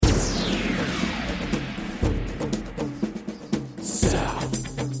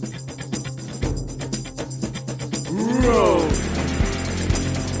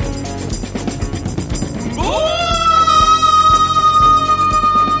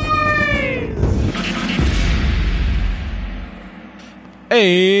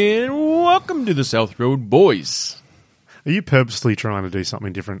And welcome to the South Road Boys. Are you purposely trying to do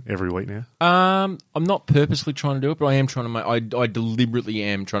something different every week now? I'm not purposely trying to do it, but I am trying to make. I deliberately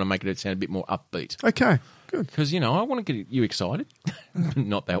am trying to make it sound a bit more upbeat. Okay, good. Because I want to get you excited.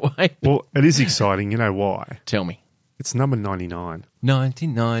 Not that way. Well, it is exciting. You know why? Tell me. It's number 99.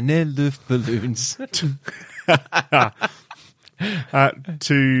 99 airlift balloons.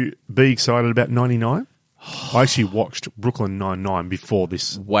 To be excited about 99, I actually watched Brooklyn Nine-Nine before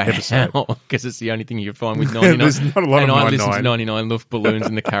this episode. Wow, because it's the only thing you can find with 99. There's not a lot and of I 99. listened to 99 Luft Balloons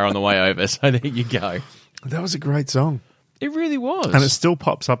in the car on the way over, so there you go. That was a great song. It really was. And it still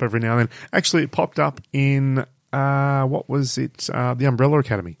pops up every now and then. Actually, it popped up in, what was it? The Umbrella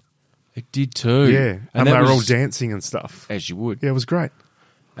Academy. It did too. Yeah. And they were all dancing and stuff. As you would. Yeah, it was great.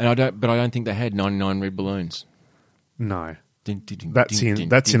 And I don't think they had 99 red balloons. No. Ding, ding, ding, That's ding, in ding,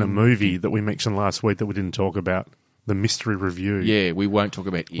 that's in ding, a movie that we mentioned last week that we didn't talk about. The Mystery Review. Yeah, we won't talk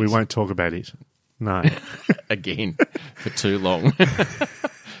about it. We won't talk about it. No. Again, for too long.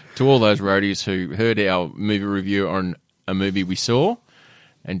 To all those roadies who heard our movie review on a movie we saw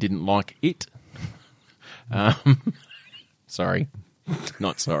and didn't like it. Sorry.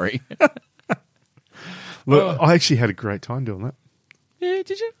 Not sorry. Look, I actually had a great time doing that. Yeah,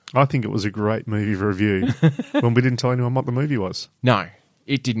 did you? I think it was a great movie review when we didn't tell anyone what the movie was. No,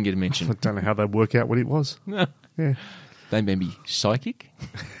 it didn't get a I mention. don't know how they'd work out what it was. No. Yeah. They may be psychic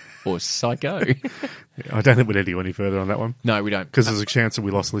or psycho. I don't think we'd go any further on that one No, we don't. because there's a chance that we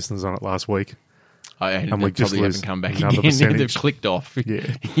lost listeners on it last week. And we they just probably lose haven't come back another again. They've percentage. clicked off.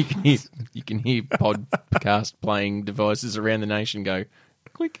 Yeah. You can hear podcast playing devices around the nation go,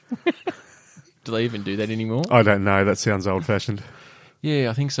 click. Do they even do that anymore? I don't know. That sounds old-fashioned.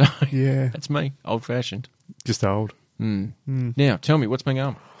 Yeah, I think so. Yeah. That's me, old-fashioned. Just old. Now, tell me, what's been going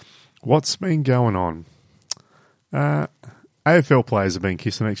on? What's been going on? AFL players have been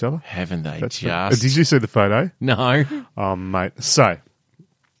kissing each other. Haven't they That's just? Did you see the photo? No. Oh, mate. So,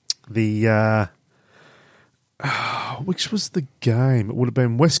 the... which was the game? It would have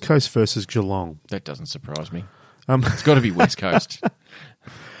been West Coast versus Geelong. That doesn't surprise me. It's got to be West Coast.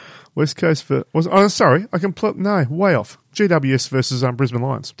 West Coast sorry, no, way off. GWS versus Brisbane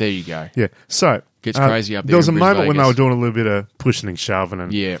Lions. There you go. Yeah, so Gets crazy up there There was a in moment when they Vegas. were doing a little bit of pushing and shoving,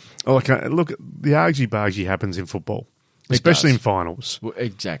 and Yeah. look, the argy-bargy happens in football, especially does. in finals. Well,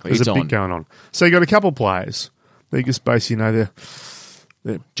 exactly. There's It's a bit on. going on. So you got a couple of players. They just basically,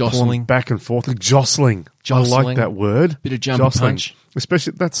 they're Jostling. pulling back and forth, like jostling. I Jostling. like that word. Bit of jump and punch.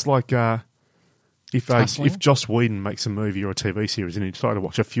 Especially that's like. Tussling? If Joss Whedon makes a movie or a TV series and you decide to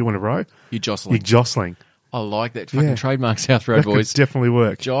watch a few in a row, You're jostling. you're jostling. I like that. Fucking Yeah. trademark South Road That Boys. could definitely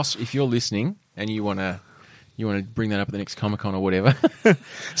work. Joss, if you're listening and you want to bring that up at the next Comic-Con or whatever.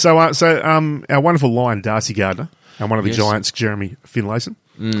 So our wonderful lion, Darcy Gardner, and one of the Yes. Giants, Jeremy Finlayson,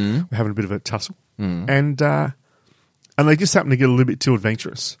 we're having a bit of a tussle. And they just happened to get a little bit too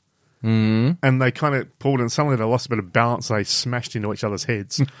adventurous. And they kind of pulled and suddenly they lost a bit of balance. They smashed into each other's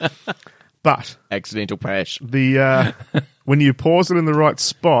heads. But Accidental crash. when you pause it in the right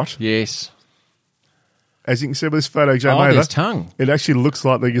spot, Yes. as you can see by this photo, Joe Oh, Mather, there's tongue. it actually looks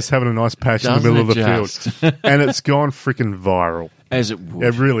like they're just having a nice patch in the Doesn't middle of the it just? field. And it's gone freaking viral. As it would.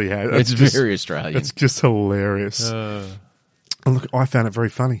 It really has. It's just- very Australian. It's just hilarious. And look, I found it very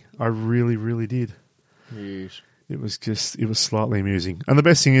funny. I really, really did. Yes. It was slightly amusing. And the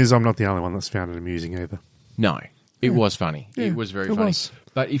best thing is I'm not the only one that's found it amusing either. No, it was funny. Yeah, it was very it funny. was.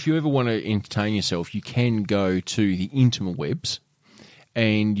 But if you ever want to entertain yourself, you can go to the interwebs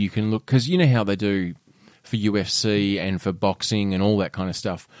and you can look, because you know how they do for UFC and for boxing and all that kind of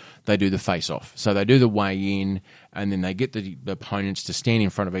stuff. They do the face-off. So they do the weigh-in and then they get the opponents to stand in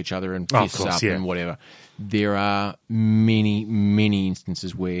front of each other and Oh, of fist course, up yeah. and whatever. There are many, many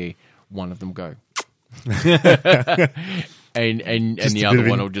instances where one of them go... and Just the a other bit of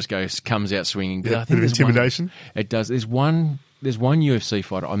one will just comes out swinging. But Yeah, I think bit of there's intimidation. It does. There's one UFC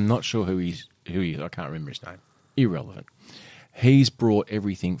fighter. I'm not sure who he is. I can't remember his name. Irrelevant. He's brought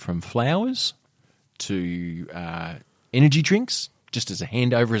everything from flowers to energy drinks, just as a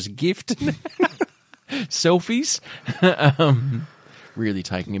handover as a gift. Selfies. Really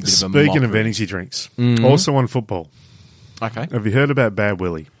taking a bit of a Speaking of mockery. energy drinks, also on football, Okay. have you heard about Bad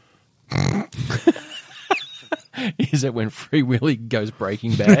Willie? Is that when Free Willy goes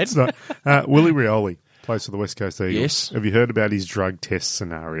Breaking Bad? It's not. Willie Rioli plays for the West Coast Eagles. Yes. Have you heard about his drug test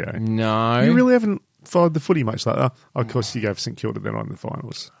scenario? No. You really haven't followed the footy much like that. Oh, of course, you gave St Kilda then on the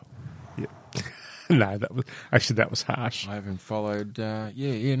finals. Yeah. No, that was harsh. I haven't followed. No,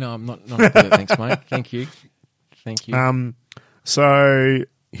 I'm not happy with that. Thanks, mate. Thank you. So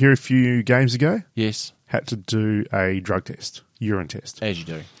here a few games ago, Yes. had to do a drug test. urine test. As you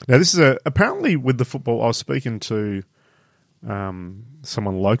do. Now, this is apparently with the football. I was speaking to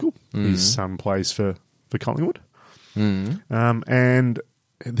someone local. His son plays for Collingwood. And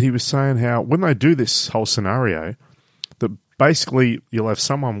he was saying how when they do this whole scenario, that basically you'll have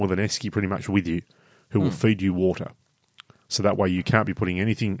someone with an esky pretty much with you who will feed you water. So that way you can't be putting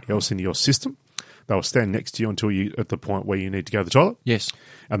anything else into your system. They'll stand next to you until you at the point where you need to go to the toilet. Yes.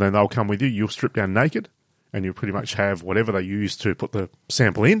 And then they'll come with you. You'll strip down naked and you'll pretty much have whatever they use to put the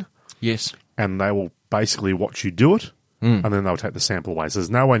sample in. Yes. And they will basically watch you do it. And then they'll take the sample away. So there's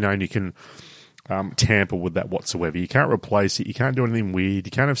no way known you can tamper with that whatsoever. You can't replace it. You can't do anything weird.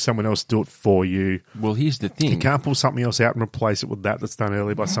 You can't have someone else do it for you. Well, here's the thing. You can't pull something else out and replace it with that's done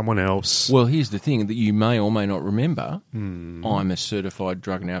earlier by someone else. Well, here's the thing that you may or may not remember. I'm a certified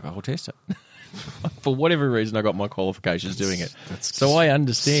drug and alcohol tester. For whatever reason, I got my qualifications doing it. So I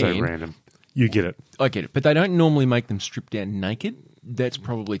understand. So random. You get it. I get it. But they don't normally make them strip down naked. That's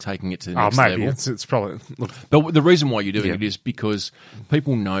probably taking it to the next maybe. level. It's probably... Look, but the reason why you're doing it is because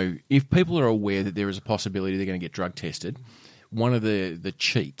people know, if people are aware that there is a possibility they're going to get drug tested, one of the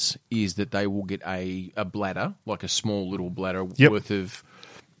cheats is that they will get a bladder, like a small little bladder worth of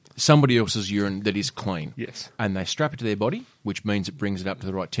somebody else's urine that is clean. Yes. And they strap it to their body, which means it brings it up to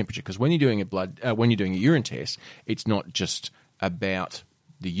the right temperature. Because when you're doing a urine test, it's not just about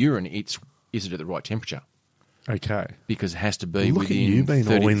the urine, it's is it at the right temperature? Okay. Because it has to be Look within at you being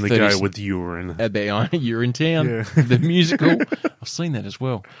 30, all in the 30 go with urine. You're in town. Yeah. The musical. I've seen that as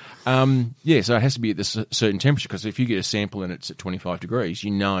well. So it has to be at this certain temperature, because if you get a sample and it's at 25 degrees,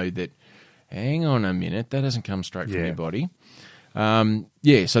 you know that, hang on a minute, that doesn't come straight from your body. So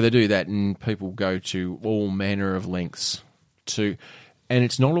they do that, and people go to all manner of lengths and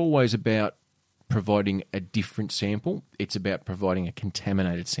it's not always about providing a different sample, it's about providing a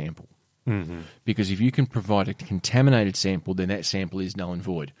contaminated sample. Mm-hmm. Because if you can provide a contaminated sample, then that sample is null and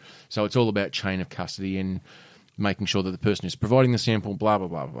void. So it's all about chain of custody and making sure that the person who's providing the sample, blah, blah,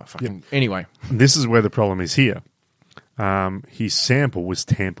 blah, blah. Anyway. This is where the problem is here. His sample was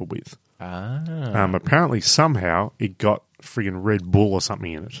tampered with. Apparently, somehow, it got friggin' Red Bull or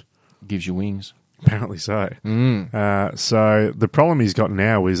something in it. Gives you wings. Apparently so. So the problem he's got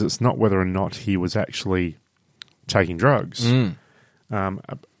now is it's not whether or not he was actually taking drugs.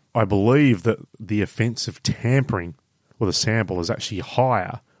 I believe that the offence of tampering with a sample is actually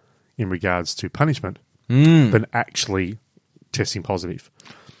higher in regards to punishment than actually testing positive.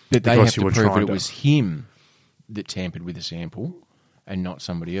 But they have to prove that it was him that tampered with the sample and not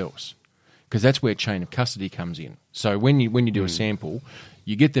somebody else. Because that's where chain of custody comes in. So when you do a sample,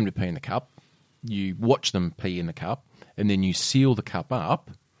 you get them to pee in the cup, you watch them pee in the cup, and then you seal the cup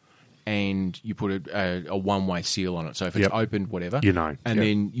up, and you put a one-way seal on it. So if it's opened, whatever, you know, and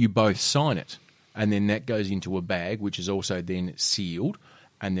then you both sign it, and then that goes into a bag, which is also then sealed,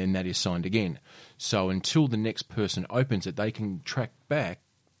 and then that is signed again. So until the next person opens it, they can track back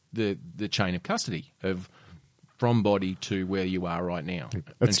the chain of custody of from body to where you are right now.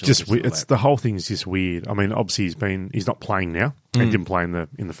 It's just weird. It's the whole thing is just weird. I mean, obviously he's not playing now. He didn't play in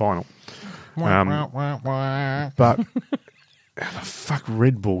the final. But how the fuck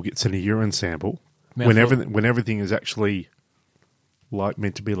Red Bull gets in a urine sample when everything is actually like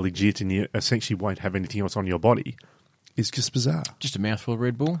meant to be legit and you essentially won't have anything else on your body? It's just bizarre. Just a mouthful of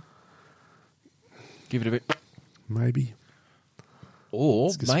Red Bull. Give it a bit. Maybe.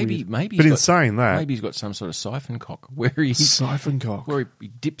 Or maybe, but in saying that, maybe he's got some sort of siphon cock where he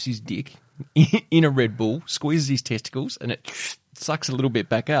dips his dick in a Red Bull, squeezes his testicles, and it sucks a little bit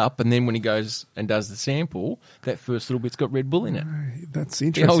back up. And then when he goes and does the sample, that first little bit's got Red Bull in it. That's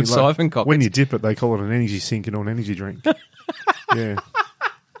interesting. The old siphon cock. When you dip it, they call it an energy sink and an energy drink. Yeah.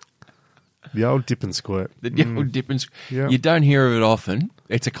 The old dip and squirt. The old dip and squirt. Yep. You don't hear of it often.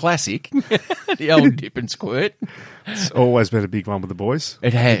 It's a classic. The old dip and squirt. It's always been a big one with the boys.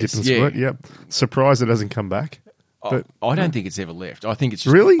 It has, dip and squirt, yep. Surprised it doesn't come back. But I don't think it's ever left. I think it's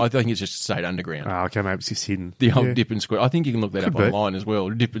just, really? I think it's just stayed underground. Oh, okay, maybe it's just hidden. The old dip and squirt. I think you can look that up online as well.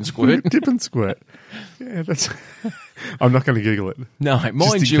 Dip and squirt. Dip and squirt. Yeah, that's. I'm not going to Google it. No,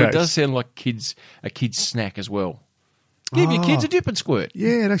 mind you, it does sound like a kid's snack as well. Give your kids a dip and squirt.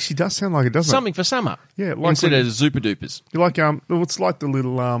 Yeah, it actually does sound like it, doesn't it? Something for summer. Yeah, like instead of Super Dupers. You like it's like the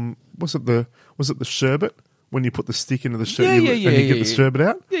little was it the sherbet when you put the stick into the sherbet and you get the sherbet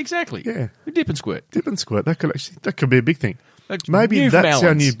out? Yeah, exactly. Yeah, dip and squirt. Dip and squirt. That could be a big thing. Maybe that's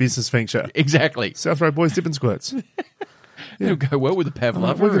our new business venture. Exactly. South Road Boys dip and squirts. It'll go well with the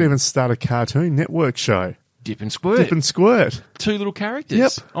Pavlova. We could even start a Cartoon Network show. Dip and squirt. Dip and squirt. Two little characters.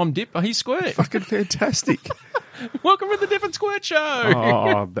 Yep. I'm Dip, he's Squirt. Fucking fantastic. Welcome to the Dip and Squirt Show.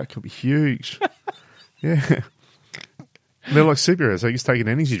 Oh, that could be huge. Yeah. They're like superheroes. They just take an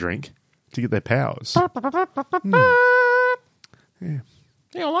energy drink to get their powers.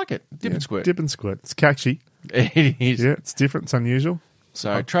 Yeah, I like it. Dip and squirt. Dip and squirt. It's catchy. It is. Yeah, it's different. It's unusual.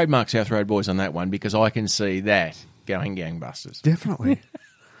 So trademark South Road Boys on that one because I can see that going gangbusters. Definitely.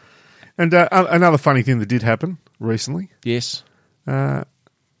 And another funny thing that did happen recently Yes.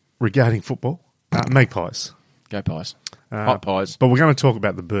 regarding football, magpies. Go Pies. Hot Pies. But we're going to talk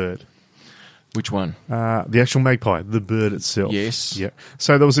about the bird. Which one? The actual magpie, the bird itself. Yes. Yeah.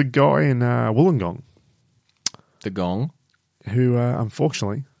 So there was a guy in Wollongong The Gong. who,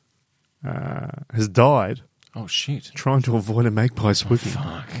 unfortunately, has died Oh, shit. trying to avoid a magpie swooping.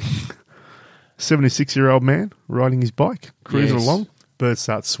 Fuck. 76-year-old man riding his bike, cruising Yes. along. Bird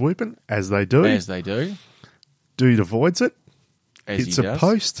starts swooping, as they do. As they do. Dude avoids it, As hits he a does.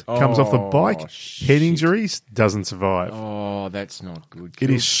 post, comes off the bike, head shit. injuries, doesn't survive. Oh, that's not good.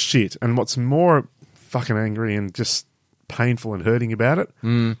 It is shit. And what's more fucking angry and just painful and hurting about it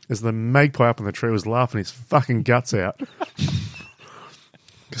is the magpie up in the tree was laughing his fucking guts out.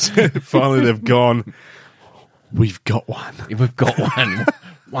 Because finally they've gone, we've got one. We've got one.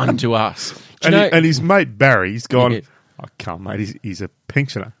 One to us. Do And, you know, and his mate Barry, he's gone, Yeah. oh, come mate, he's a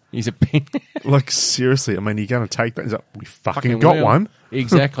pensioner. he's a pin. Like, seriously, I mean, you're going to take that? He's like, we fucking got will. one.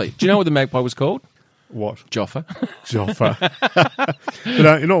 Exactly. Do you know what the magpie was called? What? Joffa. Joffa.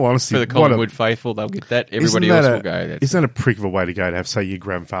 But in all honesty, For the Collingwood faithful, they'll get that. Everybody else will go. That's Isn't that a prick of a way to go to have, say, your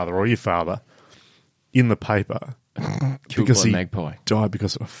grandfather or your father in the paper killed because by a he magpie. died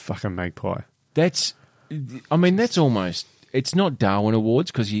because of a fucking magpie? That's almost, it's not Darwin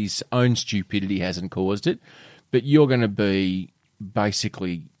Awards because his own stupidity hasn't caused it, but you're going to be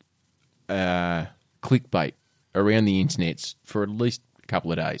basically clickbait around the internets for at least a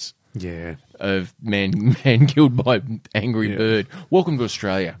couple of days Yeah. of man killed by angry bird. Welcome to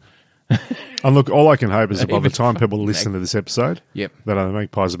Australia. And look, all I can hope is that by the Even time people fucking listen to this episode, Yep. that the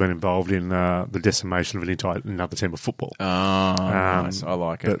magpies have been involved in the decimation of another team of football. Oh, nice. I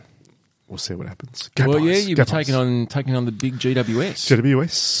like it. But we'll see what happens. Go Well, Pies. yeah, you'll Go be Pies. taking on the big GWS.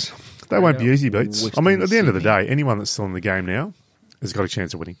 GWS. They won't be easy beats. I mean, Western at the end of the Sydney. day, anyone that's still in the game now has got a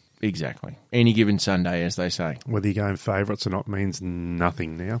chance of winning. Exactly. Any given Sunday, as they say. Whether you're going favourites or not means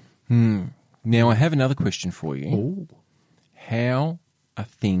nothing now. Now, I have another question for you. Ooh. How are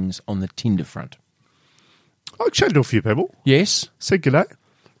things on the Tinder front? I chatted to a few people. Yes. Said g'day.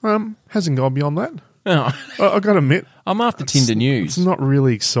 Hasn't gone beyond that. Oh, I got to admit, I'm after Tinder news. it's not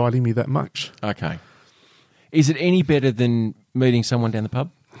really exciting me that much. Okay. Is it any better than meeting someone down the pub?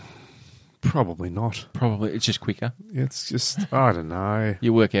 Probably not. Probably. It's just quicker. It's just, I don't know.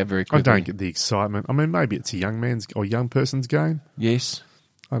 You work out very I quickly. don't get the excitement. I mean, maybe it's a young man's or young person's game. Yes.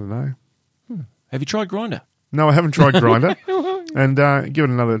 I don't know. Have you tried Grindr? No, I haven't tried Grindr. And give it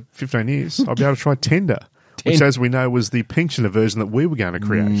another 15 years, I'll be able to try Tinder, which, as we know, was the pensioner version that we were going to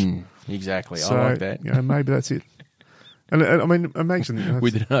create. Exactly. So, I like that. You know, maybe that's it. And I mean, imagine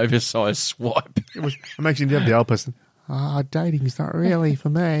With an oversized swipe. imagine you have the old person. Oh, dating's not really for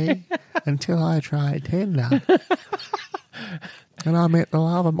me until I tried Tinder, and I met the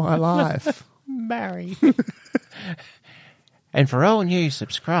love of my life. Barry. And for all new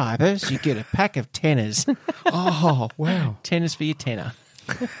subscribers, you get a pack of tenors. Oh, wow! Tenors for your tenor.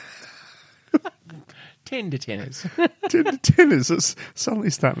 Tender tenors. Tenders. It's suddenly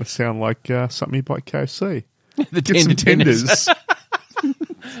starting to sound like something you buy at KFC. The Get some tenders.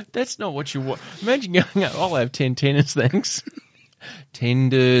 That's not what you want. Imagine going, I'll have 10 tenors, thanks.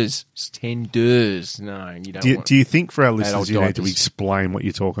 Tenders. It's tenders. No, you don't Do you think for our Adult listeners you need to diapers. explain what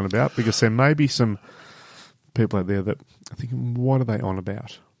you're talking about? Because there may be some people out there that are thinking, what are they on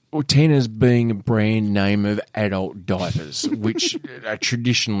about? Well, Tenors being a brand name of adult diapers, which are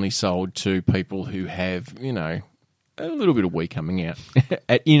traditionally sold to people who have, you know, a little bit of wee coming out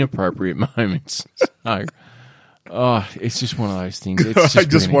at inappropriate moments. So, it's just one of those things. It's I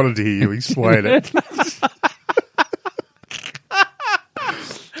just really- wanted to hear you explain it.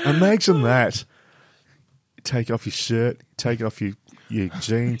 Imagine that. You take off your shirt, you take off your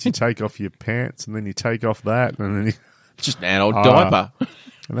jeans, you take off your pants, and then you take off that, and then you... just an adult diaper.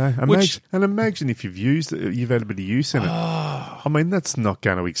 I know. Which- Imagine if you've had a bit of use in it. I mean, that's not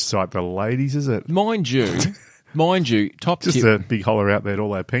going to excite the ladies, is it? Mind you, top Just tip. a big holler out there to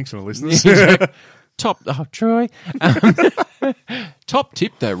all our pensioner listeners. Troy. Top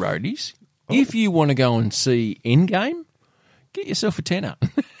tip though, roadies. If you want to go and see Endgame, get yourself a tenner.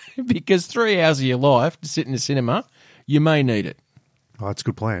 Because 3 hours of your life to sit in the cinema, you may need it. Oh, that's a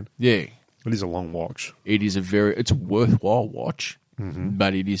good plan. Yeah. It is a long watch. It's a worthwhile watch,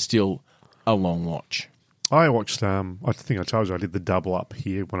 but it is still a long watch. I watched, I think I told you I did the double up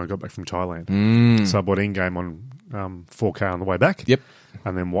here when I got back from Thailand. So I bought Endgame on 4K on the way back. Yep.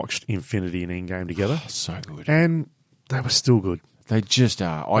 And then watched Infinity and Endgame together. So good. And they were still good. They just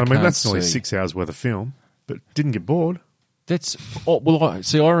are. I mean, that's only 6 hours worth of film, but didn't get bored. That's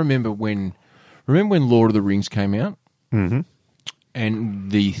I remember when Lord of the Rings came out, and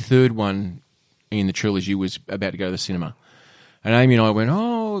the third one in the trilogy was about to go to the cinema, and Amy and I went,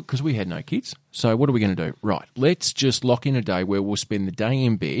 because we had no kids. So what are we going to do? Right, let's just lock in a day where we'll spend the day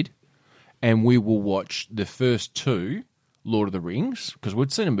in bed, and we will watch the first two Lord of the Rings, because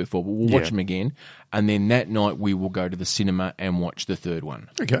we'd seen them before, but we'll watch them again. And then that night we will go to the cinema and watch the third one.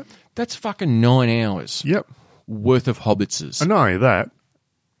 Okay. That's fucking 9 hours Yep. worth of Hobbitses. And not only that,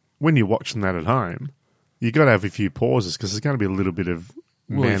 when you're watching that at home, you got to have a few pauses because there's going to be a little bit of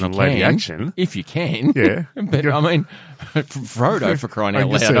man and lady action. If you can. Yeah. But, I mean, Frodo, for crying out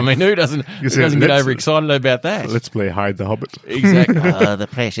loud. said- I mean, who doesn't get overexcited about that? Let's play Hide the Hobbit. Exactly. Oh, the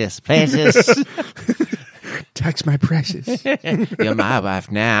precious. Tax my precious. You're my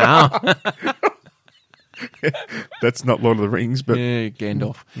wife now. That's not Lord of the Rings, but Yeah,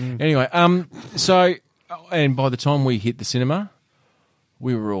 Gandalf. Anyway, so, and by the time we hit the cinema,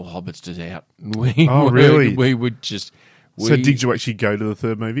 we were all hobbits out. Really? We would just... so did you actually go to the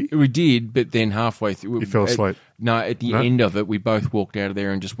third movie? We did, but then halfway through... You fell asleep? At the end of it, we both walked out of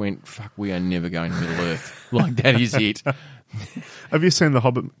there and just went, fuck, we are never going to Middle-earth. Like, that is it. Have you seen the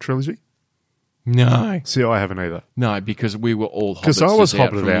Hobbit trilogy? No. See, I haven't either. No, because we were all hobbits 'Cause I was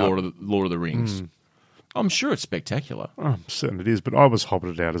out hobbited from out. Lord of the Rings. I'm sure it's spectacular. Oh, I'm certain it is, but I was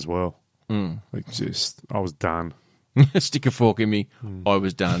hobbited out as well. Like I was done. Stick a fork in me. I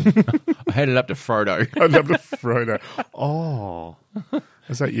was done. I had it up to Frodo. I love the Frodo. Oh,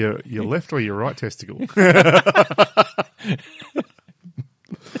 is that your left or your right testicle?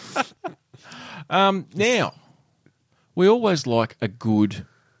 Now, we always like a good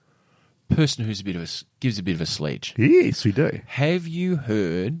person who's gives a bit of a sledge. Yes, we do. Have you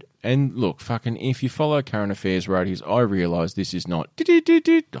heard? And look, fucking, if you follow current affairs roadies, I realise this is not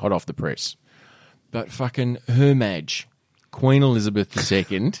hot off the press, but fucking Her Madge, Queen Elizabeth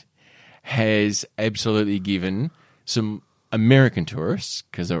II, has absolutely given some American tourists,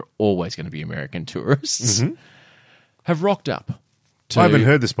 because there are always going to be American tourists, have rocked up. I haven't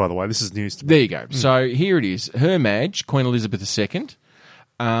heard this, by the way. This is news to me. There you go. So here it is. Her Madge, Queen Elizabeth II,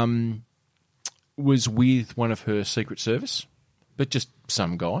 was with one of her Secret Service, but just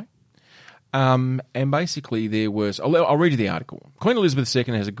some guy. And basically there was... I'll read you the article. Queen Elizabeth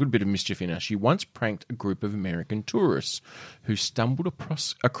II has a good bit of mischief in her. She once pranked a group of American tourists who stumbled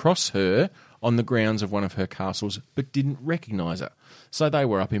across her on the grounds of one of her castles but didn't recognise her. So they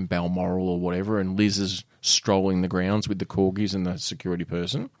were up in Balmoral or whatever, and Liz is strolling the grounds with the corgis and the security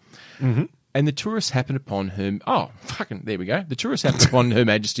person. Mm-hmm. And the tourists happened upon her... Oh, fucking... There we go. The tourists happened upon Her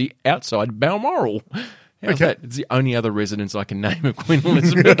Majesty outside Balmoral. How's that? It's the only other residence I can name of Queen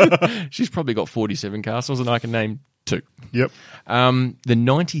Elizabeth. She's probably got 47 castles, and I can name 2. Yep. The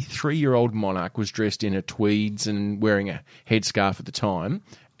 93-year-old monarch was dressed in her tweeds and wearing a headscarf at the time,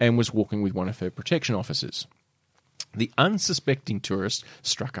 and was walking with one of her protection officers. The unsuspecting tourist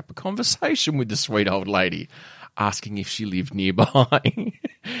struck up a conversation with the sweet old lady, asking if she lived nearby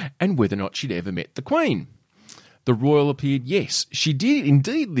and whether or not she'd ever met the Queen. The royal appeared, yes, she did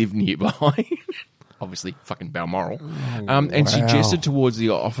indeed live nearby. Obviously, fucking Balmoral. And she gestured towards the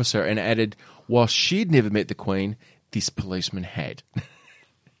officer and added, whilst she'd never met the Queen, this policeman had.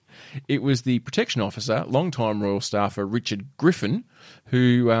 It was the protection officer, long-time royal staffer Richard Griffin,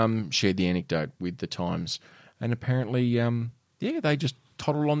 who shared the anecdote with the Times. And apparently, they just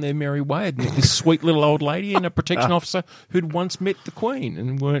toddled on their merry way. And this sweet little old lady and a protection officer who'd once met the Queen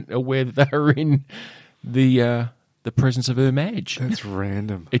and weren't aware that they were in the presence of Her Madge. That's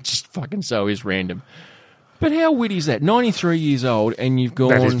random. It just fucking so is random. But how witty is that? 93 years old, and you've gone...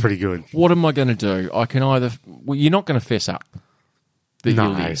 That is pretty good. What am I going to do? I can either... Well, you're not going to fess up that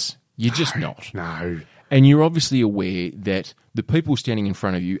No. you're Liz. You're just not. No. And you're obviously aware that the people standing in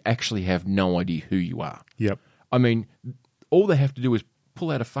front of you actually have no idea who you are. Yep. I mean, all they have to do is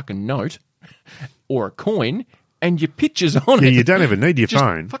pull out a fucking note or a coin and your picture's on Yeah, it. you don't even need your Just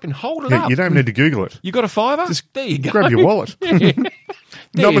phone. fucking hold it Yeah, up. you don't need to Google it. You got a $5? Just there you go. grab your wallet. Yeah.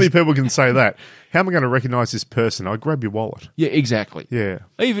 Not many people can say that. How am I going to recognise this person? I grab your wallet. Yeah, exactly. Yeah.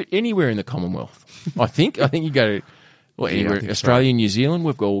 Even anywhere in the Commonwealth, I think you go to anywhere, I think Australia, New Zealand.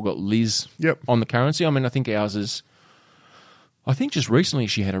 We've all got Liz Yep. on the currency. I mean, I think ours is. I think just recently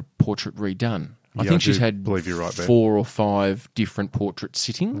she had a portrait redone. I Yeah, think I she's do had believe you're right there. 4 or 5 different portrait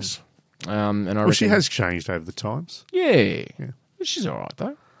sittings. And I Well, she reckon- has changed over the times. yeah. She's all right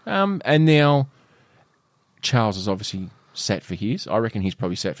though. And now Charles has obviously sat for his. I reckon he's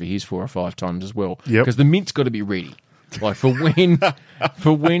probably sat for his 4 or 5 times as well. Yep. Because the mint's got to be ready. Like for when,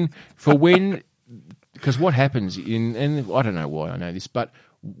 because what happens and I don't know why I know this, but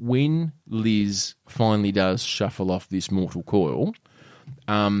when Liz finally does shuffle off this mortal coil,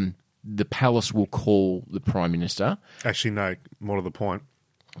 the palace will call the Prime Minister. Actually, no, more to the point,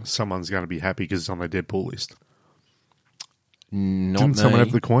 someone's going to be happy because it's on their Deadpool list. Not Didn't me. someone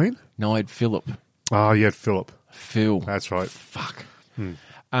have the Queen? No, I had Philip. Oh, you had Philip. Phil. That's right. Fuck.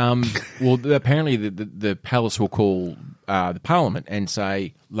 Well, apparently the palace will call the Parliament and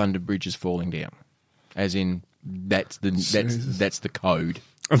say London Bridge is falling down, as in that's the code.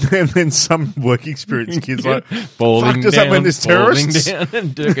 And then some work experience kids like, Falling fuck, does that mean there's terrorists? Down,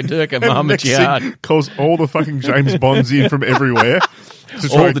 and Durka And Muhammad next Yard. thing calls all the fucking James Bonds in from everywhere. To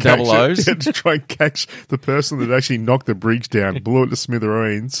try All and the catch double O's. to try and catch the person that actually knocked the bridge down, blew it to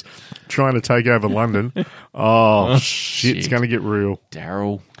smithereens, trying to take over London. Oh, shit, it's shit. going to get real.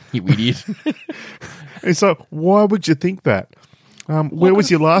 Daryl, you idiot. And so, why would you think that? Where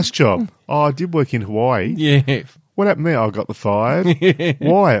was your last job? Oh, I did work in Hawaii. Yeah. What happened there? I got the fired.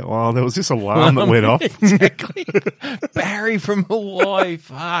 Why? Well, there was this alarm that went off. Exactly. Barry from Hawaii.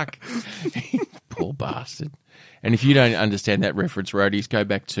 Fuck. Poor bastard. And if you don't understand that reference, roadies, go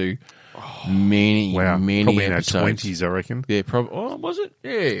back to many Probably in our episodes. 20s, I reckon. Yeah, probably. Oh, was it?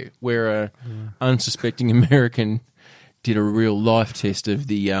 Yeah. Where a unsuspecting American did a real life test of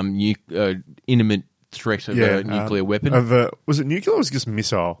the imminent threat of a nuclear weapon. Was it nuclear or was it just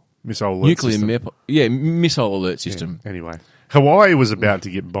missile? Missile alert system? Missile alert system. Yeah, anyway, Hawaii was about to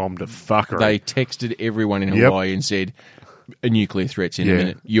get bombed to fucker. They texted everyone in Hawaii and said, a nuclear threat's in a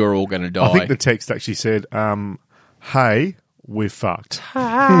minute. You're all going to die. I think the text actually said, hey, we're fucked.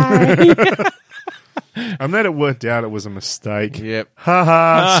 And then it worked out it was a mistake. Yep. Ha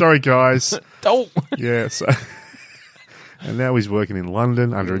ha. Sorry, guys. Oh. Yeah. So, and now he's working in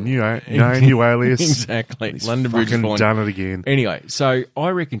London under a new alias. Exactly. He's London Bridge is fucking falling. done it again. Anyway, so I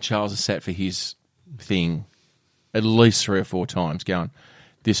reckon Charles has sat for his thing at least 3 or 4 times going,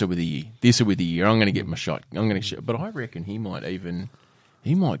 this will be the year. This will be the year. I'm going to get my shot. I'm going to shoot. But I reckon he might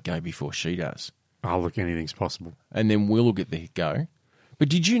go before she does. Oh, look, anything's possible. And then we'll get the go. But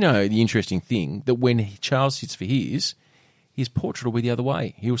did you know the interesting thing that when Charles sits for his portrait will be the other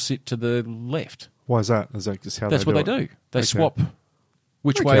way. He'll sit to the left. Why is that? Is that just how That's they do what they it? do. They Okay. swap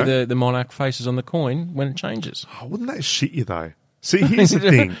which way the monarch faces on the coin when it changes. Oh, wouldn't that shit you, though? See, here's the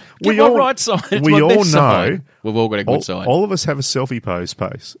thing. Get my right side. It's We my all best know. side. We've all got a good All, side. all of us have a selfie pose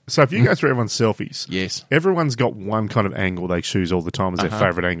space. So if you go through everyone's selfies, Yes. everyone's got one kind of angle they choose all the time as their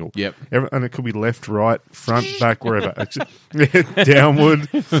favourite angle. Yep. And it could be left, right, front, back, wherever. Downward.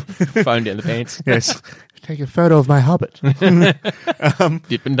 Phone down the pants. Yes. Take a photo of my hobbit.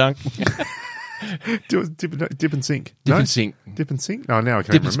 Dip and dunk. Dip and sink. Dip No? and sink. Dip and sink? No, now I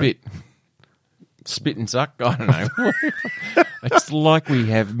can't Dip and remember. spit. Spit and suck? I don't know. It's like we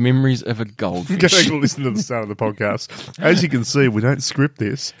have memories of a Go back goldfish. and listen to the start of the podcast. As you can see, we don't script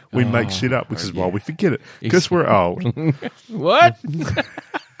this. We make shit up, which is why we forget it. Because we're old. What?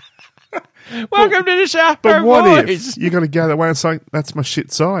 Welcome to the show, But what boys. if you got to go that way and say, that's my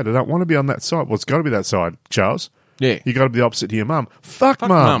shit side. I don't want to be on that side. Well, it's got to be that side, Charles. Yeah. You got to be the opposite to your mum. Fuck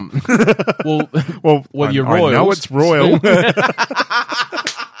mum. Well, Well, you're I know royals. it's royal.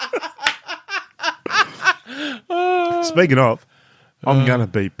 Speaking of, I'm going to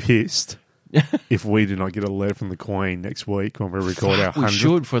be pissed if we do not get a letter from the Queen next week when we record our 100th We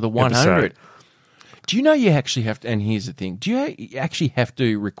should for the 100. episode. Do you know you actually have to, and here's the thing, do you actually have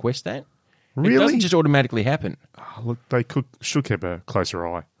to request that? It Really? doesn't just automatically happen. Oh, look, they should keep a closer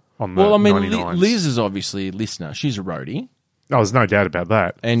eye on the Well, I mean, 99s. Liz is obviously a listener. She's a roadie. Oh, there's no doubt about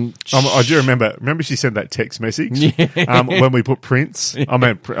that. And I do remember. Remember, she sent that text message when we put Prince. I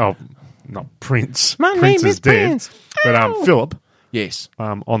meant, not Prince. My Prince name is is dead. Prince. But Philip Yes.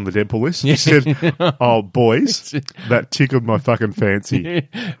 on the Deadpool list. She said, "Oh, boys, that tickled my fucking fancy."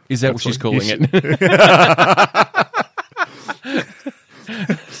 Is that what she's calling you it?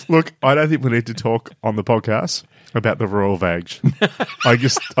 Look, I don't think we need to talk on the podcast about the royal vag. I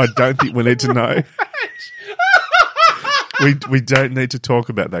don't think we need to know. We don't need to talk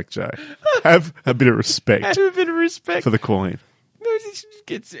about that, Jay. Have a bit of respect Have a bit of respect. for the Queen.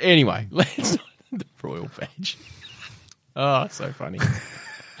 Anyway, let's the royal vag. Oh, so funny.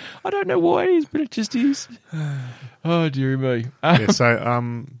 I don't know why it is, but it just is. Oh, dearie me. Yeah, so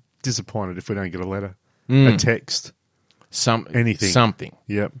I'm disappointed if we don't get a letter, a text, anything. Something.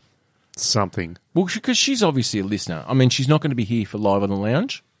 Yep, something. Well, because she's obviously a listener. I mean, she's not going to be here for Live on the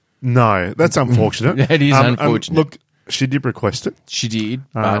Lounge. No, that's unfortunate. That is unfortunate. Look, She did request it, She did,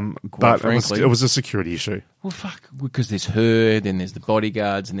 but quite frankly, it was a security issue. well, fuck, because there's her, then there's the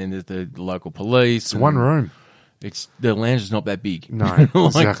bodyguards, and then there's the local police. It's one room. The lounge is not that big. No, Like,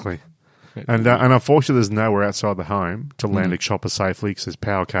 exactly. And unfortunately, there's nowhere outside the home to land a chopper safely because there's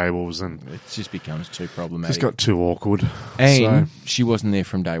power cables and it just becomes too problematic. it's got too awkward. And So, she wasn't there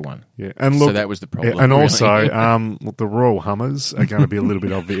from day one. yeah, and look, So that was the problem. And really. also, look, the Royal Hummers are going to be a little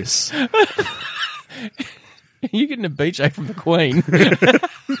bit obvious. You're getting a beach egg from the Queen.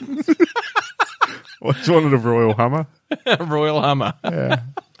 What's one of the Royal Hummer? A Royal Hummer. Yeah.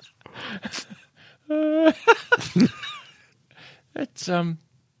 That's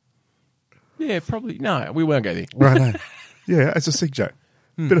yeah, probably no. We won't go there. Right. Yeah, it's a sick joke.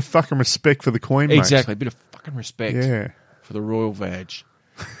 Bit of fucking respect for the Queen, mate. Exactly, a bit of fucking respect Yeah. for the royal vag.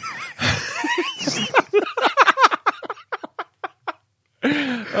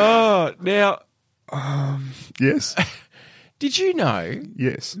 Oh, now, Yes. did you know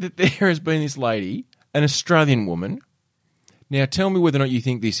Yes. that there has been this lady, an Australian woman? Now, tell me whether or not you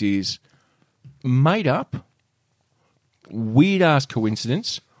think this is made up, weird ass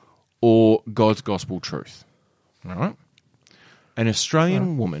coincidence, or God's gospel truth. All right? An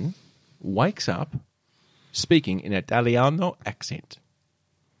Australian woman wakes up speaking in an Italiano accent.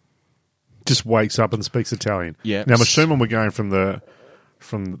 Just wakes up and speaks Italian. Yeah. Now, I'm assuming we're going from the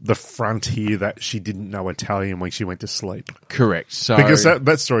front here that she didn't know Italian when she went to sleep. Correct. So Because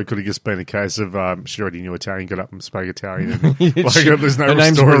that story could have just been a case of she already knew Italian, got up and spoke Italian. And, there's no her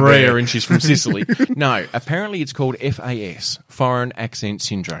name's story Maria there. and she's from Sicily. No, apparently it's called FAS, Foreign Accent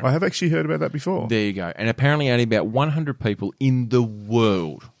Syndrome. I have actually heard about that before. There you go. And apparently only about 100 people in the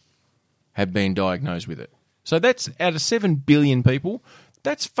world have been diagnosed with it. So that's out of 7 billion people,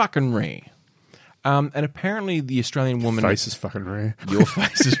 that's fucking rare. And apparently the Australian woman... Face is fucking rare. Your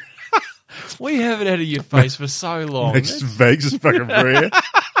face is... We haven't had your face for so long. Vegas is fucking rare.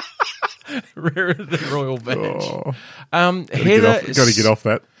 Rarer than royal veg. Oh, Heather... got to get off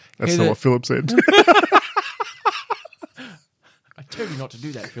that. That's Heather- not what Philip said. I tell you not to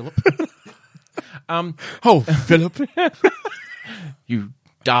do that, Philip. Oh, Philip. You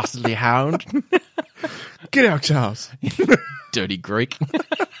dastardly hound. Get out, Charles. Dirty Greek.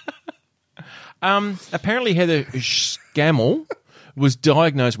 Apparently Heather Scammell was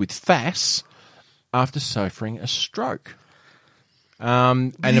diagnosed with FAS after suffering a stroke.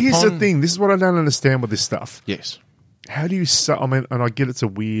 And Here's the thing. This is what I don't understand with this stuff. Yes. How do you... I mean, and I get it's a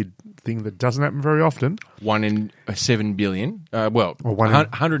weird thing that doesn't happen very often. 1 in 7 billion. Or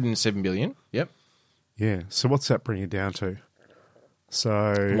 107 billion. Yep. Yeah. So what's that bring it down to?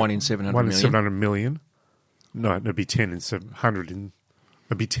 So 1 in 700 1 in million. 700 million. No, it'd be 10 in 700.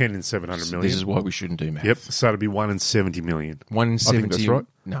 It'd be 10 in 700 million. This is why we shouldn't do math. Yep. So it'd be 1 in 70 million. 1 in 70. I think that's right.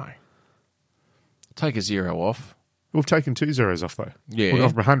 No. Take a zero off. We've taken 2 zeros off though. Yeah. We've gone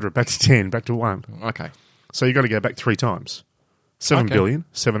from 100 back to 10, back to 1. Okay. So you got to go back 3 times. 7 Okay. billion,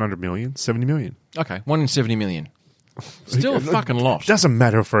 700 million, 70 million. Okay. 1 in 70 million. Still a fucking lot. Doesn't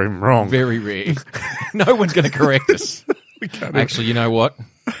matter if I'm wrong. Very rare. No one's going to correct us. We can't Actually, you know what?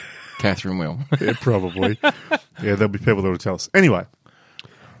 Catherine will. Yeah, probably. Yeah, there'll be people that will tell us. Anyway,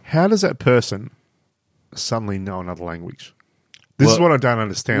 how does that person suddenly know another language? This is what I don't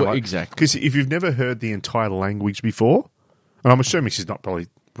understand. Well, exactly. Because if you've never heard the entire language before, and I'm assuming she's not probably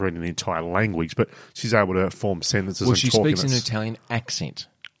reading the entire language, but she's able to form sentences Well, and she talk speaks in in an us. Italian accent.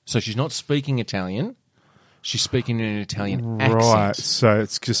 So she's not speaking Italian. She's speaking in an Italian Right, accent. so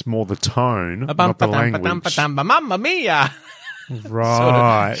it's just more the tone, not the language. Mamma mia!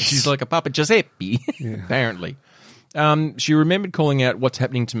 Right. She's like a Papa Giuseppe, apparently. She remembered calling out, "What's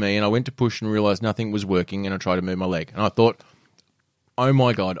happening to me?" And I went to push and realised nothing was working, and I tried to move my leg. And I thought, oh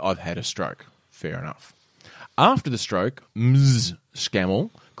my God, I've had a stroke. Fair enough. After the stroke, Ms. Scammell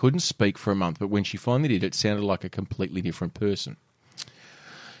couldn't speak for a month, but when she finally did, it sounded like a completely different person.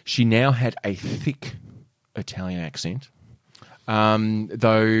 She now had a thick Italian accent.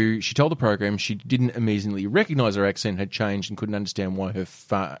 Though she told the program she didn't immediately recognise her accent had changed and couldn't understand why her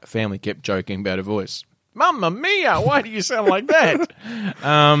family kept joking about her voice. Mamma mia, why do you sound like that?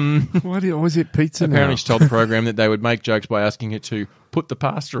 Why do you always eat pizza Apparently now? she told the program that they would make jokes by asking her to put the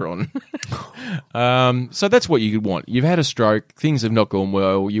pasta on. So that's what you want. You've had a stroke, things have not gone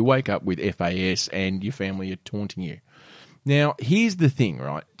well, you wake up with FAS and your family are taunting you. Now, here's the thing,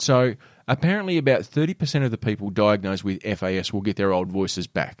 right? So apparently about 30% of the people diagnosed with FAS will get their old voices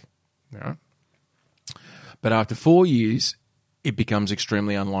back. Right? But after 4 years, it becomes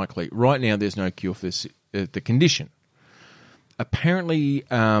extremely unlikely. Right now, there's no cure for this, the condition. Apparently,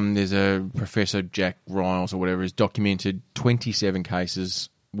 there's a Professor Jack Riles or whatever has documented 27 cases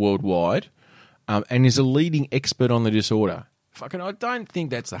worldwide and is a leading expert on the disorder. Fucking, I don't think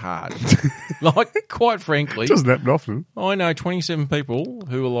that's hard. Like, quite frankly, Doesn't happen often. I know 27 people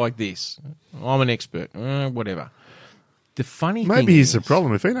who are like this. I'm an expert. Whatever. The funny thing Maybe he's is, the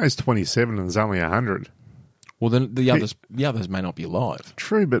problem. If he knows 27 and there's only 100. well, then the others may not be alive.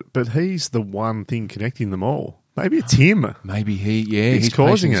 True, but he's the one thing connecting them all. Maybe it's him. Maybe he's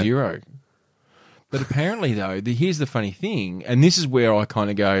causing patient it. zero. But apparently, though, here's the funny thing, and this is where I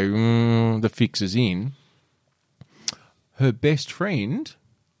kind of go, the fix is in. Her best friend,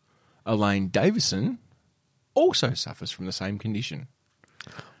 Elaine Davison, also suffers from the same condition.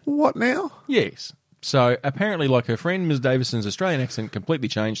 What now? Yes. So apparently, like her friend, Ms. Davison's Australian accent completely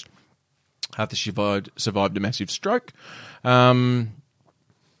changed after she survived a massive stroke.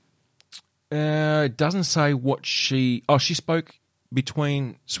 It doesn't say what she spoke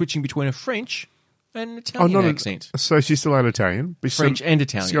switching between a French and an Italian accent. So she's still an Italian. But French and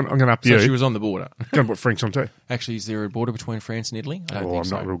Italian. I'm going to up So you. she was on the border. Going to put French on too. Actually, is there a border between France and Italy? I don't think I'm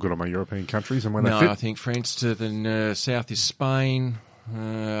so. not real good on my European countries and when No, they fit. I think France to the south is Spain.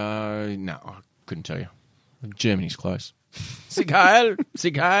 No, I couldn't tell you. Germany's close. Sieg Heil.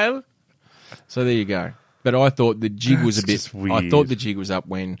 So there you go. But I thought the jig was a bit. That's just weird. I thought the jig was up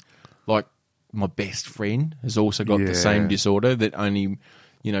when, like, my best friend has also got the same disorder that only,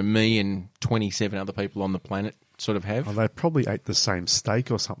 me and 27 other people on the planet sort of have. Oh, they probably ate the same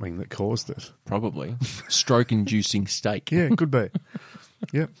steak or something that caused it. Probably stroke-inducing steak. Yeah, it could be.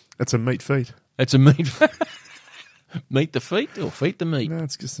 Yeah, it's a meat feet. It's a meat. Meat the feet or feet the meat. No,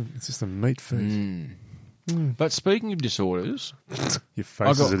 it's just a meat feet. But speaking of disorders, Your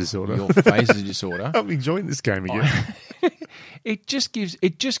face is a disorder. Your face is a disorder. I'm enjoying this game again. It just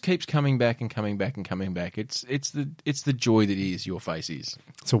keeps coming back and coming back and coming back. It's the joy that is your face is.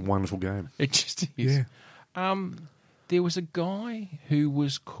 It's a wonderful game. It just is. Yeah. There was a guy who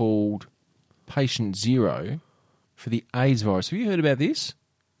was called Patient Zero for the AIDS virus. Have you heard about this?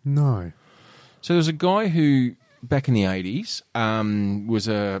 No. So there was a guy who, back in the 80s, was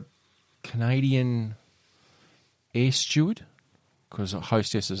a Canadian air steward, because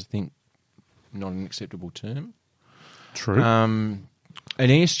hostess is, I think, not an acceptable term. True. An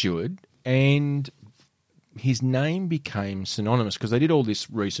air steward, and his name became synonymous because they did all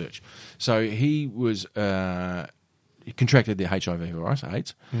this research. So he was he contracted the HIV virus,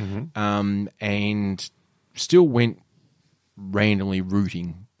 AIDS, and still went randomly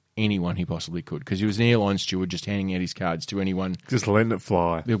routing anyone he possibly could, because he was an airline steward just handing out his cards to anyone. Just letting it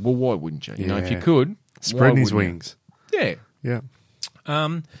fly. Yeah, well, why wouldn't you? You know, if you Yeah. could. Spreading why his wouldn't you? wings. Yeah.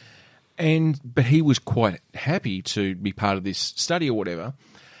 Yeah. But he was quite happy to be part of this study or whatever.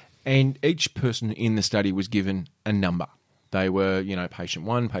 And each person in the study was given a number. They were, patient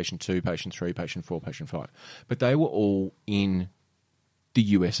 1, patient 2, patient 3, patient 4, patient 5. But they were all in the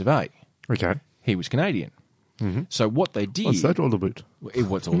US of A. Okay. He was Canadian. Mm-hmm. So what they did... What's that all about?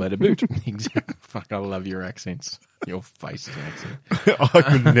 What's all that about? Exactly. Fuck, I love your accents. Your face accent. I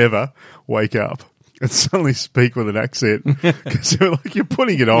could never wake up and suddenly speak with an accent because you're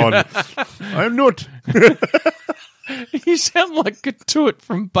putting it on. I'm not. You sound like Katuit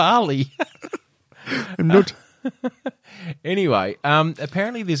from Bali. I'm not. Anyway,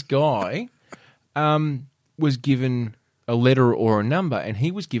 apparently this guy was given a letter or a number, and he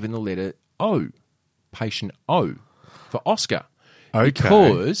was given the letter O, patient O, for Oscar. Okay.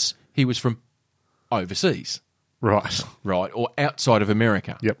 Because he was from overseas. Right. Right, or outside of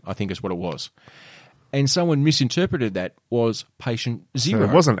America, Yep. I think is what it was. And someone misinterpreted that was patient So zero.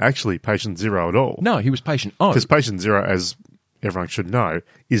 it wasn't actually patient zero at all. No, he was patient O. Because patient zero, as everyone should know,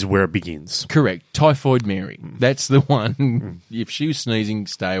 is where it begins. Correct. Typhoid Mary. That's the one. If she was sneezing,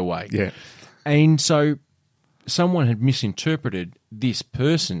 stay away. Yeah. And so someone had misinterpreted this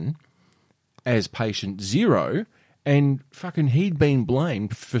person as patient zero, and fucking he'd been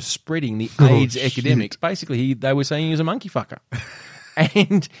blamed for spreading the AIDS epidemic. Basically, they were saying he was a monkey fucker.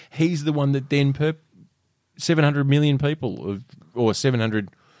 And he's the one that then 700 million people, or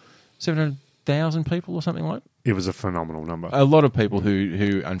 700,000 people or something like that. It was a phenomenal number. A lot of people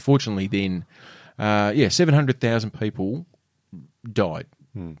who unfortunately then, 700,000 people died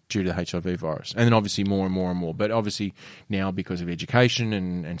due to the HIV virus. And then obviously more and more and more. But obviously now because of education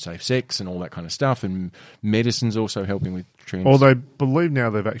and safe sex and all that kind of stuff, and medicine's also helping with trends. Although I believe now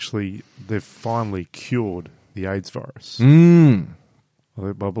they've finally cured the AIDS virus. I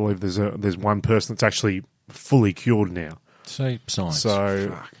believe there's one person that's actually fully cured now. So science. So,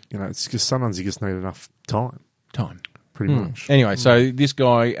 Fuck. it's just sometimes you just need enough time, Time. pretty much. Anyway, so this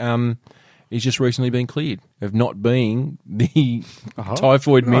guy is just recently been cleared of not being the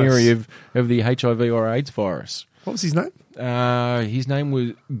typhoid Nice. Mary of the HIV or AIDS virus. What was his name? His name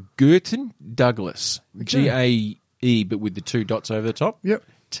was Girton Douglas. G-A-E, but with the 2 dots over the top. Yep.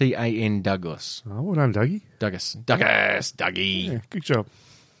 T-A-N Douglas. Oh, well done, Dougie. Dougie. Yeah, good job.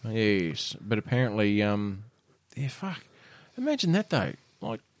 Yes, but apparently, fuck. Imagine that, though.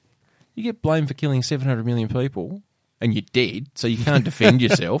 Like, you get blamed for killing 700 million people, and you're dead, so you can't defend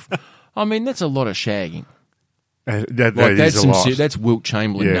yourself. I mean, that's a lot of shagging. That that's is a lot. That's Wilt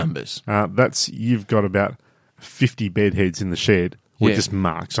Chamberlain numbers. You've got about 50 bed heads in the shed with Yeah. just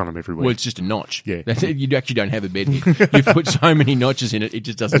marks on them everywhere. Well, it's just a notch. Yeah. You actually don't have a bed head. You've put so many notches in it, it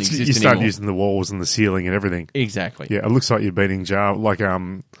just doesn't exist you start anymore. using the walls and the ceiling and everything. Exactly. Yeah, it looks like you're beating jar like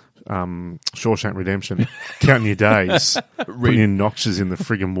Shawshank Redemption, counting your days, putting in notches in the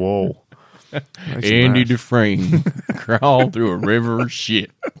friggin' wall. Andy Dufresne crawled through a river of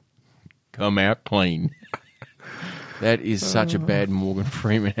shit, come out clean. That is such a bad Morgan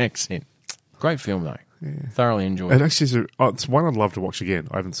Freeman accent. Great film though. Yeah. Thoroughly enjoyed It it. actually is it's one I'd love to watch again.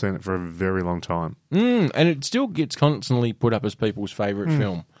 I haven't seen it for a very long time. And it still gets constantly put up as people's favourite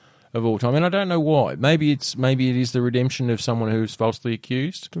film of all time, and I don't know why. Maybe it is the redemption of someone who's falsely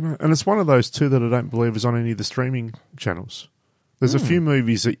accused. Don't know. And it's one of those too that I don't believe is on any of the streaming channels. There's a few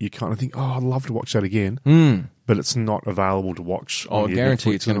movies that you kind of think, oh, I'd love to watch that again, but it's not available to watch. I on your guarantee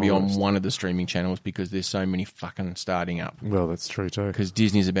Netflix it's going to and be all on those. one of the streaming channels because there's so many fucking starting up. Well, that's true too. Because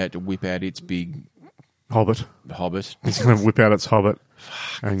Disney's about to whip out its big Hobbit. Hobbit. He's going to whip out its Hobbit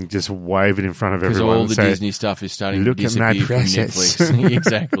and just wave it in front of Because everyone. all and the say, Disney stuff is starting to "Look at my disappear from precious." Netflix.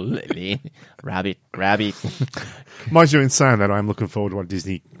 Exactly. Rabbit. Mind you, in saying that, I'm looking forward to what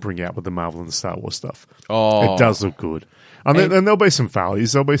Disney bring out with the Marvel and the Star Wars stuff. Oh. It does look good. And there'll be some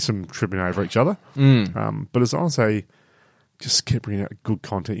failures. There'll be some tripping over each other. But as long as they just keep bringing out good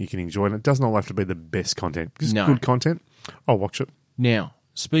content you can enjoy, and it doesn't all have to be the best content. Just No. good content, I'll watch it. Now,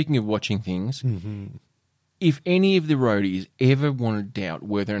 speaking of watching things, if any of the roadies ever want to doubt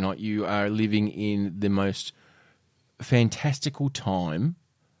whether or not you are living in the most fantastical time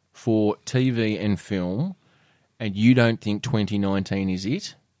for TV and film, and you don't think 2019 is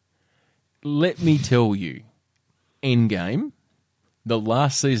it, let me tell you, Endgame, the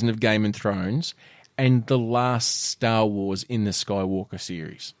last season of Game of Thrones, and the last Star Wars in the Skywalker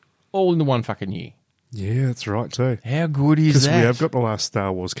series. All in the one fucking year. Yeah, that's right too. How good is Because that? we have got the last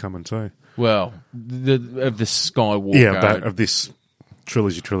Star Wars coming too. Well, of the Skywalker. Yeah, of this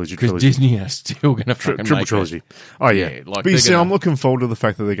trilogy. Because Disney are still going to fucking Triple make trilogy. it. Oh, yeah. Yeah, like but they're you see, gonna- I'm looking forward to the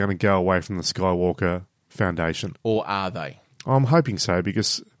fact that they're going to go away from the Skywalker Foundation. Or are they? I'm hoping so,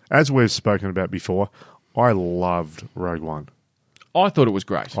 because as we've spoken about before, I loved Rogue One. I thought it was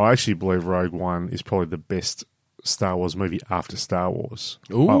great. I actually believe Rogue One is probably the best Star Wars movie after Star Wars.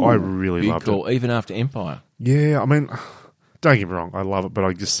 Ooh, I really big loved call. it. Even after Empire. Yeah, I mean, don't get me wrong, I love it, but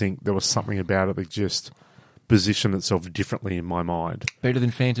I just think there was something about it that just positioned itself differently in my mind. Better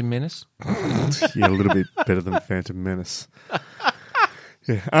than Phantom Menace? Yeah, a little bit better than Phantom Menace.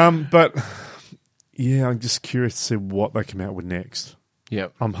 Yeah, but yeah, I'm just curious to see what they come out with next.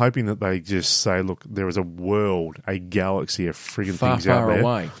 Yep. I'm hoping that they just say, look, there is a world, a galaxy of friggin' Far, things out far there.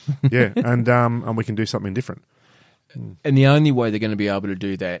 away. Yeah, and we can do something different. And the only way they're going to be able to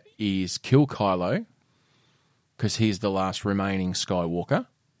do that is kill Kylo, because he's the last remaining Skywalker.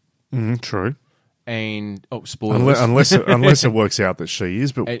 True. And, spoilers. Unless it works out that she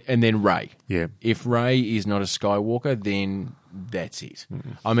is, but and then Rey. yeah. If Rey is not a Skywalker, then that's it.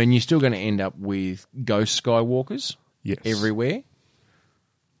 I mean, you're still going to end up with ghost Skywalkers Yes. everywhere,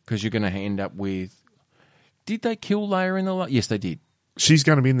 because you're going to end up with... Did they kill Leia in the... Yes, they did. She's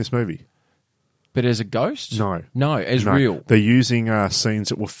going to be in this movie. But as a ghost? No. No, as No, real. They're using scenes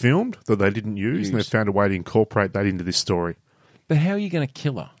that were filmed that they didn't use, and they've found a way to incorporate that into this story. But how are you going to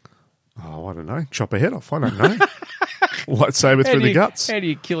kill her? Oh, I don't know. Chop her head off. I don't know. Lightsaber through the guts. How do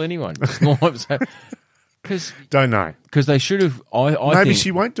you kill anyone? Because Don't know. they should have... I Maybe think,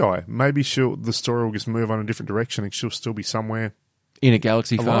 she won't die. Maybe the story will just move on a different direction and she'll still be somewhere. in a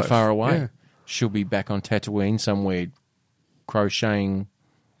galaxy far, alive. far away. Yeah. She'll be back on Tatooine somewhere crocheting,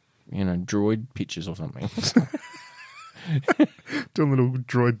 droid pictures or something. Doing little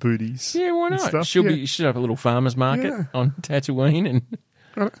droid booties. Yeah, why and not? stuff. She'll Yeah. have a little farmer's market Yeah. on Tatooine, and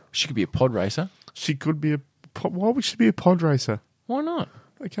Right. she could be a pod racer. She could be why would she be a pod racer? Why not?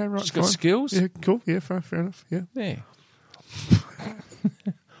 Okay, right. She's got fine. skills. Yeah, cool. Yeah, fair enough. Yeah. Yeah.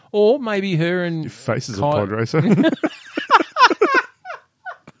 Or maybe her and Your face is a Ky- pod racer.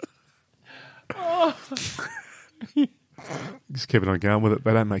 Just keeping on going with it.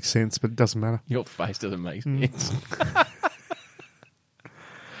 They don't make sense, but it doesn't matter. Your face doesn't make sense.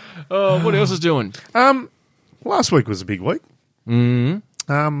 Oh, what else is doing? Last week was a big week.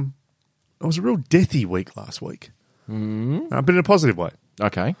 Mm-hmm. was a real deathy week last week, but in a positive way.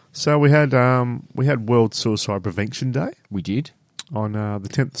 Okay. So we had World Suicide Prevention Day We did. on the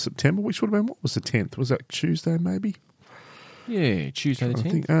 10th of September, which would have been, what was the 10th? Was that Tuesday maybe? Yeah, Tuesday the I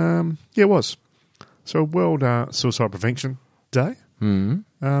 10th. think, yeah, it was. So World Suicide Prevention Day. Mm.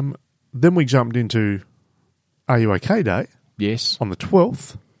 Then we jumped into Are You OK Day Yes. on the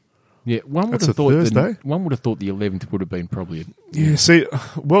 12th. Yeah, one would That's have a thought Thursday. one would have thought the 11th would have been probably Yeah, see,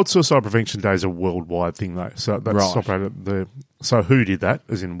 World Suicide Prevention Day is a worldwide thing, though. So that's Right. operated so who did that?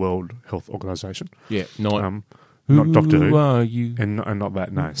 As in World Health Organization, not not Doctor Who, are you? and not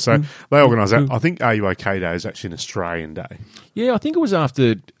that. No, so they organise that. I think Are You OK Day is actually an Australian day. Yeah, I think it was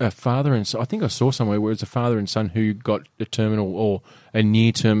after a father and son. I think I saw somewhere where it's a father and son who got a terminal or a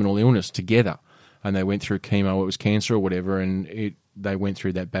near terminal illness together, and they went through chemo. It was cancer or whatever, and they went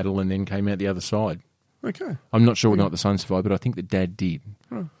through that battle and then came out the other side. Okay, I'm not sure whether or not the son survived, but I think the dad did.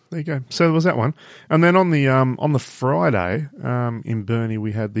 oh, there you go. So there was that one, and then on the Friday in Burnie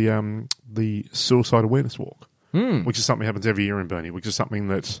we had the Suicide Awareness Walk, which is something that happens every year in Burnie, which is something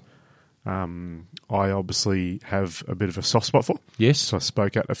that I obviously have a bit of a soft spot for. Yes. So I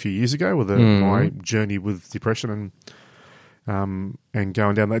spoke at a few years ago with my journey with depression and going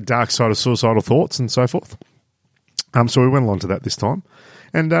down that dark side of suicidal thoughts and so forth. So we went along to that this time.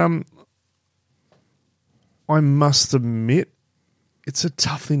 And I must admit, it's a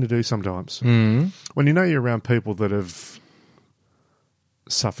tough thing to do sometimes. When you know you're around people that have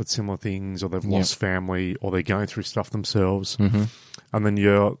suffered similar things, or they've lost family, or they're going through stuff themselves, and then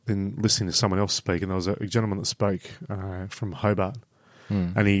you're then listening to someone else speak. And there was a gentleman that spoke from Hobart,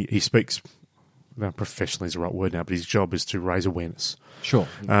 and he speaks, professionally is the right word now, but his job is to raise awareness. Sure.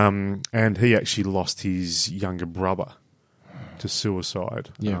 And he actually lost his younger brother to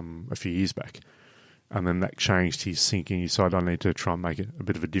suicide a few years back. And then that changed his thinking. He decided, I need to try and make it a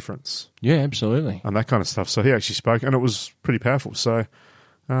bit of a difference. Yeah, absolutely. And that kind of stuff. So he actually spoke, and it was pretty powerful. So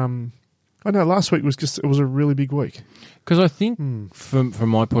I know last week it was a really big week. Because I think, from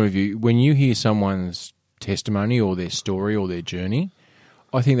my point of view, when you hear someone's testimony or their story or their journey,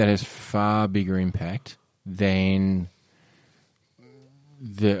 I think that has far bigger impact than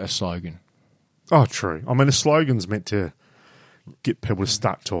a slogan. Oh, true. I mean, a slogan's meant to get people to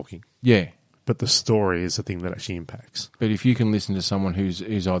start talking. Yeah. But the story is the thing that actually impacts. But if you can listen to someone who's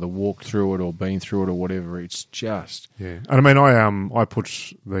either walked through it or been through it or whatever, it's just... Yeah. And I mean, I put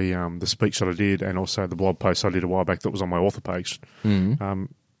the speech that I did and also the blog post I did a while back that was on my author page, basically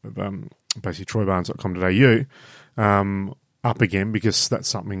troybarnes.com.au, up again, because that's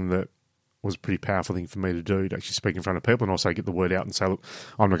something that was a pretty powerful thing for me to do, to actually speak in front of people and also get the word out and say, look,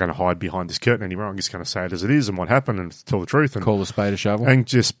 I'm not going to hide behind this curtain anymore. I'm just going to say it as it is and what happened and tell the truth. And call a spade a shovel. And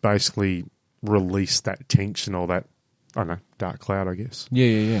just basically release that tension or that, I don't know, dark cloud, I guess.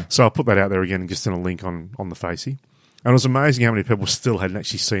 Yeah. So I'll put that out there again, just in a link on the Facey. And it was amazing how many people still hadn't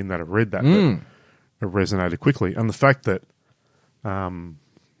actually seen that or read that, but it resonated quickly. And the fact that, I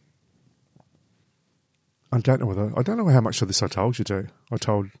don't know how much of this I told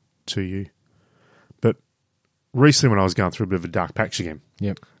to you, but recently when I was going through a bit of a dark patch again,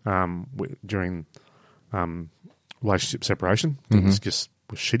 during relationship separation, things just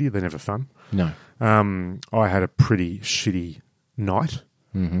were shitty. They're never fun. No. I had a pretty shitty night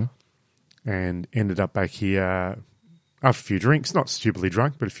and ended up back here after a few drinks, not stupidly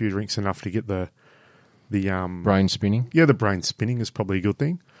drunk, but a few drinks enough to get the brain spinning. Yeah, the brain spinning is probably a good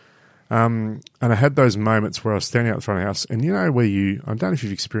thing. And I had those moments where I was standing out the front of the house, and you know where I don't know if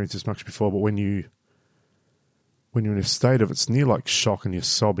you've experienced this much before, but when you're in a state of, it's near like shock and you're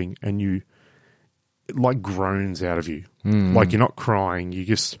sobbing and it like groans out of you. Like you're not crying,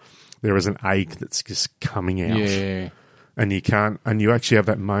 there is an ache that's just coming out. Yeah. And you actually have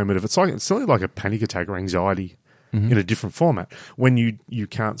that moment of, it's really like a panic attack or anxiety in a different format when you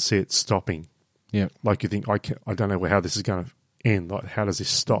can't see it stopping. Yeah. Like you think, I don't know how this is going to end. Like, how does this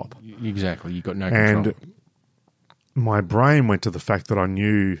stop? Exactly. You've got no control. And my brain went to the fact that I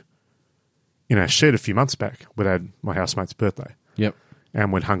knew, shared a few months back, we'd had my housemate's birthday. Yep.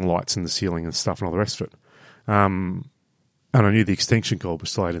 And we'd hung lights in the ceiling and stuff and all the rest of it. And I knew the extinction cord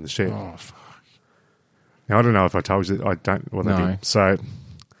was still out in the shed. Oh, fuck. Now, I don't know if I told you that. I don't. Well, they No. did. So,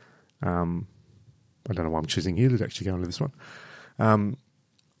 I don't know why I'm choosing here to actually go into this one.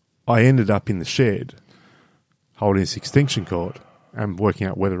 I ended up in the shed holding this extinction cord and working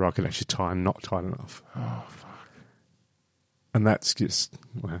out whether I could actually tie and not tight enough. Oh, fuck. And that's just,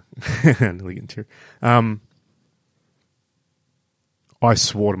 well, nearly getting teary. I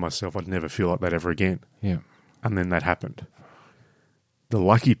swore to myself I'd never feel like that ever again. Yeah. And then that happened. The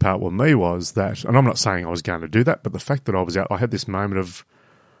lucky part with me was that, and I'm not saying I was going to do that, but the fact that I was out, I had this moment of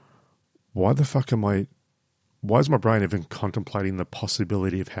why the fuck why is my brain even contemplating the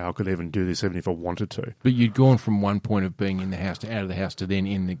possibility of how I could even do this, even if I wanted to? But you'd gone from one point of being in the house to out of the house to then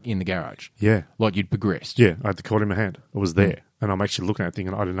in the garage. Yeah. Like you'd progressed. Yeah, I had the cord in my hand. It was there. And I'm actually looking at it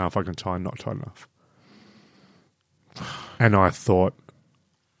thinking, I don't know if I can tie and not tight enough. And I thought,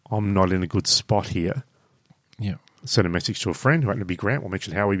 I'm not in a good spot here. Yeah. Sent a message to a friend who happened to be Grant. I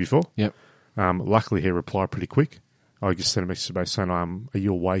mentioned Howie before. Yep. Luckily, he replied pretty quick. I just sent a message to saying, are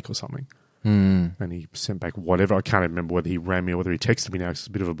you awake or something? And he sent back whatever. I can't even remember whether he rang me or whether he texted me now. It's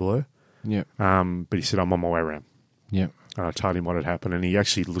a bit of a blur. Yep. But he said, I'm on my way around. Yep. And I told him what had happened. And he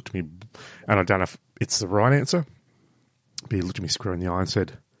actually looked at me, and I don't know if it's the right answer, but he looked at me square in the eye and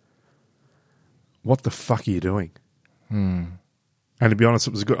said, what the fuck are you doing? And to be honest,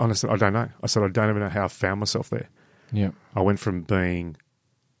 it was good. Honestly, I don't know. I said, I don't even know how I found myself there. Yep. I went from being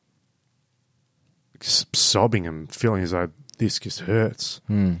sobbing and feeling as though this just hurts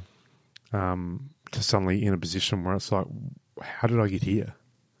to suddenly in a position where it's like, how did I get here?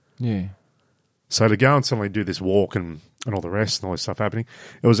 Yeah. So to go and suddenly do this walk and all the rest and all this stuff happening,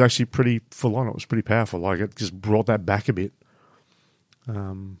 it was actually pretty full on. It was pretty powerful. Like it just brought that back a bit.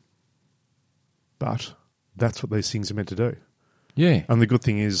 But that's what these things are meant to do. Yeah. And the good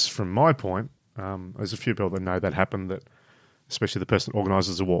thing is, from my point, there's a few people that know that happened, that especially the person that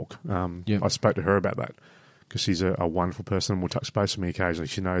organises the walk. Yep. I spoke to her about that because she's a wonderful person and will touch base with me occasionally.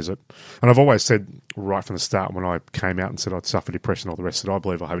 She knows it. And I've always said right from the start when I came out and said I'd suffer depression and all the rest, that I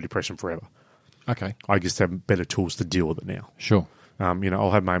believe I'll have depression forever. Okay. I just have better tools to deal with it now. Sure.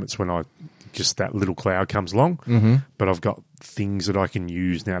 I'll have moments when just that little cloud comes along, but I've got things that I can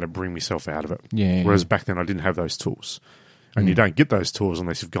use now to bring myself out of it. Yeah. Whereas back then I didn't have those tools. And you don't get those tools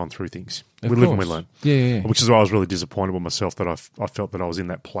unless you've gone through things. Of We live and we course. learn. Yeah. Which is why I was really disappointed with myself that I felt that I was in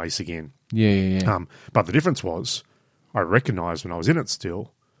that place again. Yeah. But the difference was I recognised when I was in it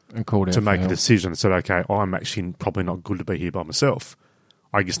still And called out to for make a help. decision and said, okay, I'm actually probably not good to be here by myself.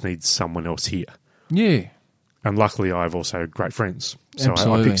 I just need someone else here. Yeah. And luckily I've also great friends. So I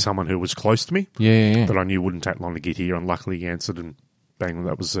Absolutely. picked someone who was close to me Yeah. that I knew wouldn't take long to get here, and luckily he answered, and bang,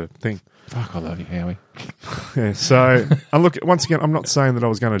 that was the thing. Fuck, I love you, Howie. Yeah, so, and look, once again, I'm not saying that I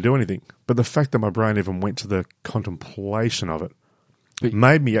was going to do anything, but the fact that my brain even went to the contemplation of it But-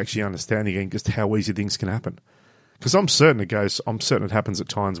 made me actually understand again just how easy things can happen. Because I'm certain it happens at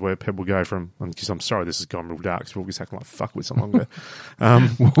times where people go from, and I'm sorry this has gone real dark, so we'll just acting like fuck with something longer.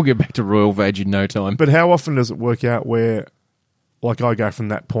 We'll get back to Royal Vag in no time. But how often does it work out where, like, I go from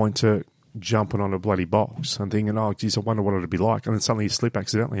that point to jumping on a bloody box and thinking, oh, geez, I wonder what it'd be like, and then suddenly you slip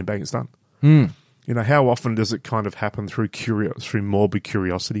accidentally and bang, it's done. You know, how often does it kind of happen through morbid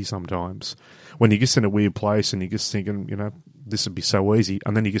curiosity sometimes, when you're just in a weird place and you're just thinking, you know, this would be so easy,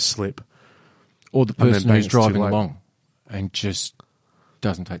 and then you just slip. Or the And then person bang, who's it's too driving late. along and just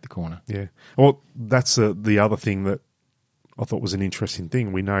doesn't take the corner. Yeah. Well, that's the other thing that I thought was an interesting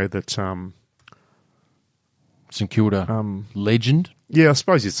thing. We know that, St Kilda legend. yeah, I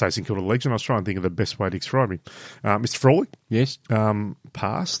suppose you'd say St Kilda legend. I was trying to think of the best way to describe him. Mr. Frawley Yes.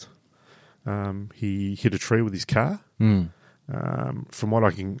 passed. He hit a tree with his car. From what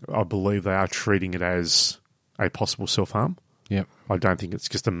I believe they are treating it as a possible self-harm. Yep. I don't think it's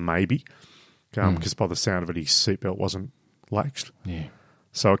just a maybe, because by the sound of it, his seatbelt wasn't latched. Yeah.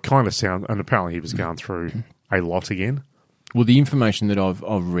 So it kind of sounds, and apparently he was going through a lot again. Well, the information that I've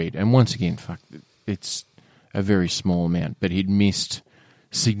read, and once again, it's a very small amount, but he'd missed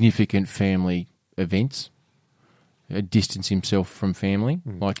significant family events, distanced himself from family,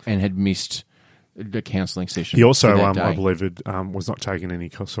 and had missed the counselling session. He also, for that day. I believe, was not taking any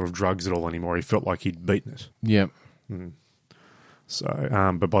sort of drugs at all anymore. He felt like he'd beaten it. Yep.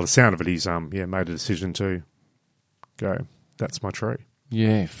 So, but by the sound of it, he's made a decision to go, that's my tree.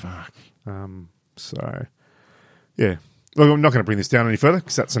 Yeah, fuck. So, yeah. Look, I'm not going to bring this down any further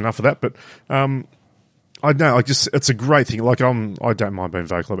because that's enough of that. But I know, it's a great thing. Like, I don't mind being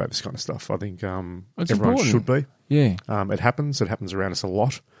vocal about this kind of stuff. I think It's everyone important. should be. Yeah. It happens. It happens around us a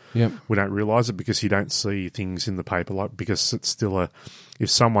lot. Yep. We don't realise it because you don't see things in the paper, like, because it's still if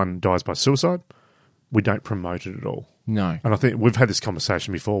someone dies by suicide, we don't promote it at all. No. And I think we've had this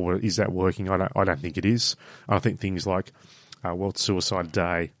conversation before. Where is that working? I don't think it is. I think things like World Suicide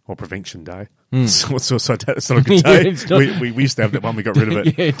Day or Prevention Day. World Suicide Day. It's not a good day. It's not- we used to have that one. We got rid of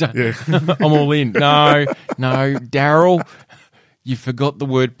it. Yeah, I'm all in. No, Daryl, you forgot the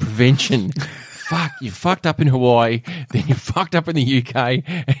word prevention. Fuck, you fucked up in Hawaii, then you fucked up in the UK,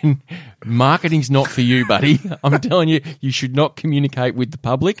 and marketing's not for you, buddy. I'm telling you, you should not communicate with the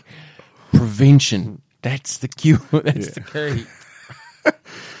public. Prevention, that's the cue. That's the key.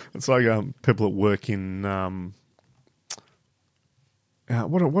 It's like people that work in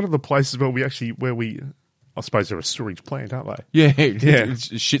what are the places where we I suppose they're a storage plant, aren't they? Yeah, Yeah.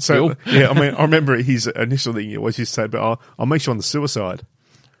 it's shit So, spill. yeah, I mean, I remember his initial thing was he said, but I'll make you on the suicide.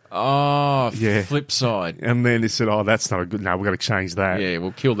 Oh, Yeah. flip side. And then he said, oh, that's not a good, no, we've got to change that. Yeah,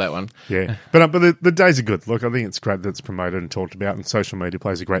 we'll kill that one. Yeah. But the days are good. Look, I think it's great that it's promoted and talked about, and social media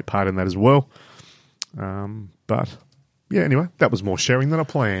plays a great part in that as well. But, yeah, anyway, that was more sharing than I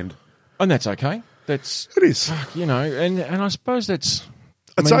planned. And that's okay. It is. You know, and I suppose that's...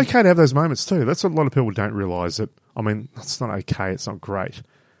 It's okay to have those moments too. That's what a lot of people don't realise. That, I mean, it's not okay, it's not great.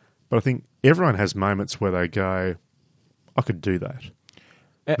 But I think everyone has moments where they go, I could do that.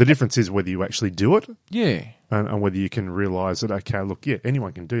 The difference is whether you actually do it. Yeah. And whether you can realise that, okay, look, yeah,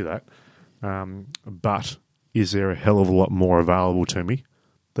 anyone can do that. But is there a hell of a lot more available to me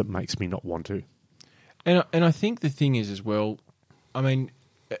that makes me not want to? And I think the thing is as well, I mean,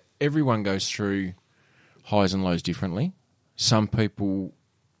 everyone goes through highs and lows differently. Some people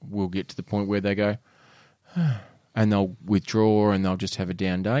will get to the point where they go, and they'll withdraw and they'll just have a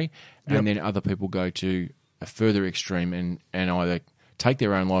down day. And then other people go to a further extreme and either take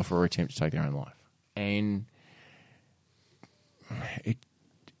their own life or attempt to take their own life. And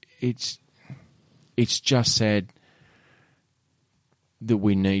it's just sad that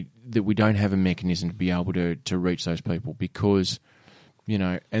we don't have a mechanism to be able to reach those people, because, you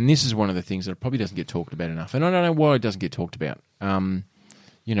know, and this is one of the things that probably doesn't get talked about enough, and I don't know why it doesn't get talked about.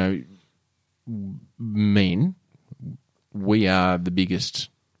 You know, men, we are the biggest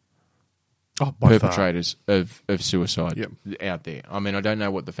By perpetrators of suicide out there. I mean, I don't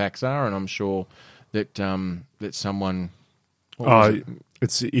know what the facts are, and I'm sure that that someone...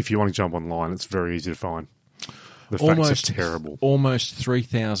 It's if you want to jump online, it's very easy to find. The facts are terrible. Almost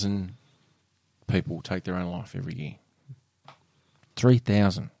 3,000 people take their own life every year.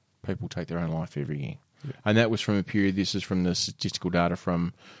 3,000 people take their own life every year. Yeah. And that was from a period, this is from the statistical data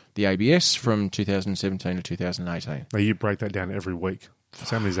from the ABS from 2017 to 2018. Now you break that down every week.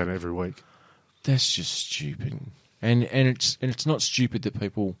 How many is that every week? That's just stupid. And it's not stupid that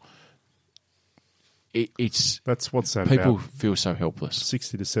people... That's what's that people about. Feel so helpless.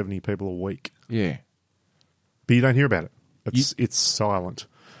 60 to 70 people a week. Yeah. But you don't hear about it. It's silent.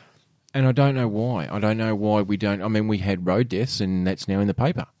 And I don't know why. I don't know why we don't... I mean, we had road deaths, and that's now in the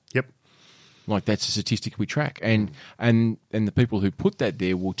paper. Yep. Like, that's a statistic we track. And the people who put that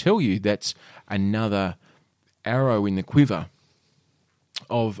there will tell you that's another arrow in the quiver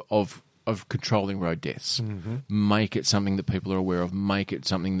of controlling road deaths. Mm-hmm. Make it something that people are aware of. Make it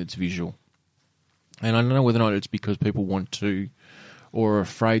something that's visual. And I don't know whether or not it's because people want to, or are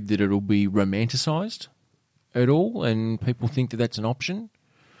afraid that it'll be romanticised at all, and people think that that's an option.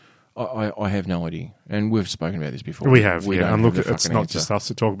 I have no idea. And we've spoken about this before. We have, yeah. And look, it's not just us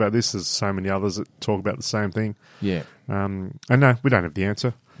that talk about this. There's so many others that talk about the same thing. Yeah. And no, we don't have the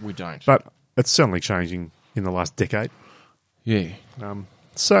answer. We don't. But it's certainly changing in the last decade. Yeah.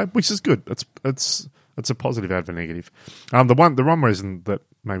 So, which is good. It's a positive over negative. The one reason that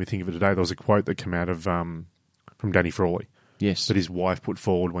made me think of it today, there was a quote that came out of from Danny Frawley. Yes. That his wife put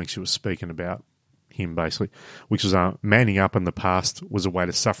forward when she was speaking about him, basically, which was manning up in the past was a way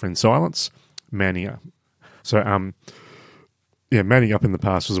to suffer in silence. Manning up. So, manning up in the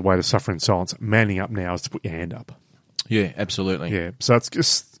past was a way to suffer in silence. Manning up now is to put your hand up. Yeah, absolutely. Yeah. So it's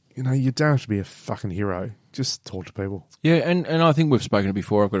just, you don't have to be a fucking hero. Just talk to people. Yeah, and I think we've spoken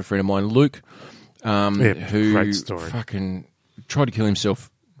before. I've got a friend of mine, Luke, who great story. Fucking tried to kill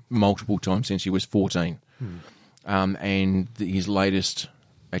himself multiple times since he was 14. And his latest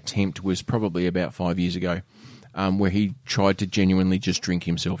attempt was probably about 5 years ago, where he tried to genuinely just drink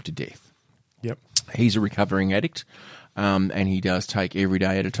himself to death. Yep. He's a recovering addict, and he does take every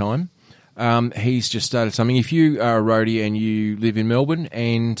day at a time. He's just started something. If you are a roadie and you live in Melbourne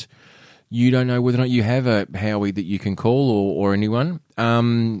and you don't know whether or not you have a Howie that you can call or anyone,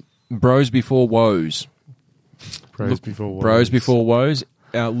 Bros Before Woes. Bros Before Woes. Bros Before Woes.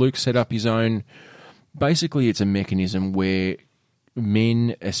 Luke set up his own... Basically, it's a mechanism where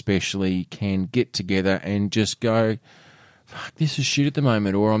men especially can get together and just go, fuck, this is shit at the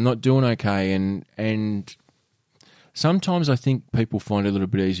moment, or I'm not doing okay. And sometimes I think people find it a little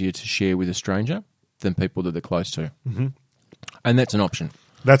bit easier to share with a stranger than people that they're close to. Mm-hmm. And that's an option.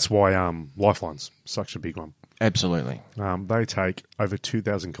 That's why Lifeline's such a big one. Absolutely. They take over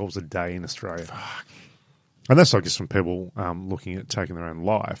 2,000 calls a day in Australia. Fuck. And that's not just from people looking at taking their own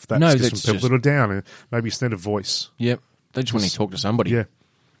life. That's just from people that are down and maybe just need a voice. Yep. They just want to talk to somebody. Yeah.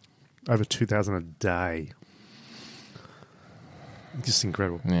 Over 2,000 a day. Just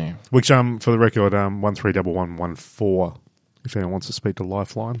incredible. Yeah. Which, for the record, 131114, if anyone wants to speak to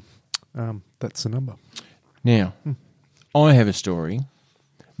Lifeline, that's the number. Now, I have a story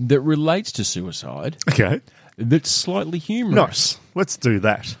that relates to suicide Okay. that's slightly humorous. Nice. Let's do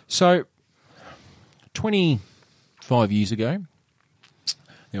that. So, 25 years ago,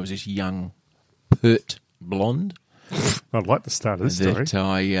 there was this young, pert blonde I'd like the start of this story.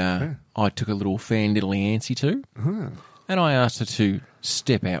 that I took a little fan diddly antsy to, and I asked her to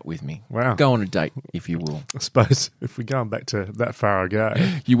step out with me. Wow. Go on a date, if you will. I suppose if we're going back to that far ago,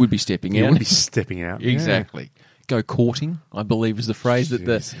 You would be stepping you out. would be stepping out. Exactly. Go courting, I believe is the phrase that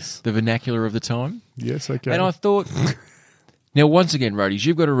Jesus. the vernacular of the time. Yeah. Yes, okay. And I thought, now once again, roadies,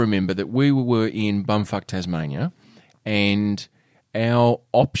 you've got to remember that we were in bumfuck Tasmania, and our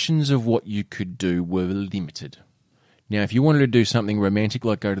options of what you could do were limited. Now, if you wanted to do something romantic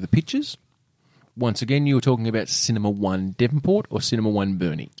like go to the pictures, once again, you were talking about Cinema 1 Devonport or Cinema 1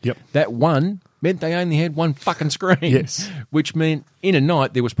 Burnie. Yep. That one meant they only had one fucking screen. Yes. Which meant in a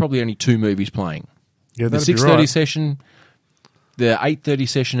night there was probably only 2 movies playing. yeah, The that'd be 6:30 right. session, the 8:30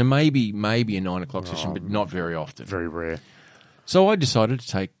 session, and maybe a 9 o'clock session, but not very often. Very rare. So I decided to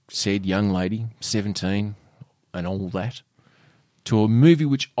take said young lady, 17, and all that, to a movie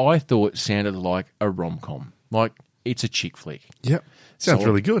which I thought sounded like a rom-com. Like, it's a chick flick. Yep. Sounds So-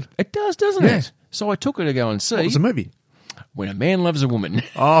 really good. It does, doesn't Yeah. it? So I took her to go and see What was the movie? When a Man Loves a Woman,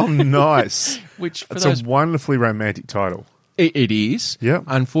 Oh, nice. which for That's those... a wonderfully romantic title. It is. Yep.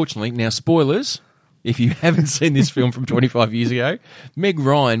 Unfortunately, now spoilers, if you haven't seen this film from 25 years ago, Meg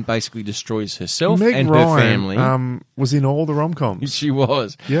Ryan basically destroys herself Meg and Ryan, her family. was in all the rom-coms. She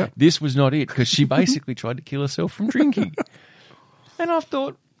was. Yeah. This was not it, because she basically tried to kill herself from drinking. And I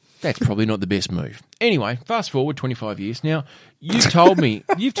thought, that's probably not the best move. Anyway, fast forward 25 years. Now, you've told me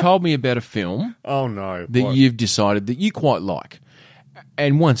about a film Oh, no. that What? you've decided that you quite like.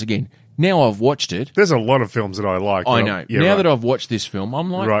 And once again, now I've watched it, There's a lot of films that I like. I but know. Yeah, now right. that I've watched this film, I'm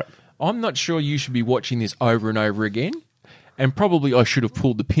like, Right. I'm not sure you should be watching this over and over again. And probably I should have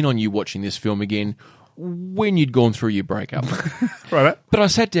pulled the pin on you watching this film again when you'd gone through your breakup. Right. But I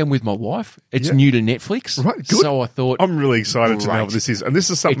sat down with my wife. It's Yeah. new to Netflix. Right, good. So I thought, I'm really excited to know Great. what this is. And this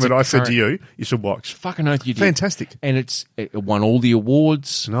is something It's that a I said to current- you should watch. fucking oath you did. Fantastic. And it won all the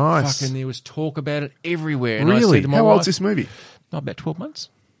awards. Nice. Fucking there was talk about it everywhere. And I Really? said to my How wife, old's this movie? Not about 12 months.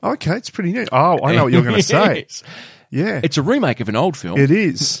 Okay, it's pretty new. Oh, I know what you're going to say. Yes. Yeah. It's a remake of an old film. It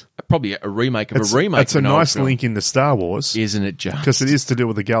is. Probably a remake of a remake It's of a an old nice film. link into Star Wars Isn't it just? because it is to do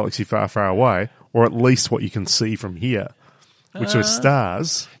with a galaxy far, far away, or at least what you can see from here, which are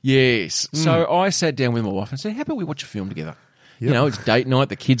stars. Yes. Hmm. So I sat down with my wife and said, how about we watch a film together? Yep. You know, it's date night,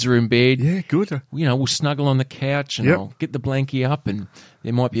 the kids are in bed. Yeah, good. You know, we'll snuggle on the couch and Yep. I'll get the blankie up and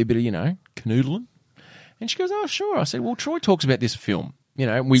there might be a bit of, canoodling. And she goes, oh, sure. I said, well, Troy talks about this film. You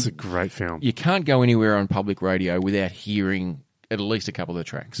know, It's a great film. you can't go anywhere on public radio without hearing at least a couple of the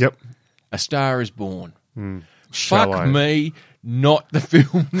tracks. Yep. A Star is Born. Shallow. Fuck me, not the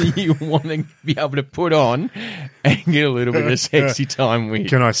film that you want to be able to put on and get a little bit of sexy time with.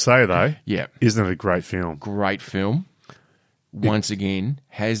 Can I say, though, Yeah. isn't it a great film? Great film. Once again,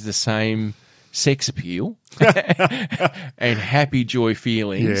 has the same sex appeal and happy joy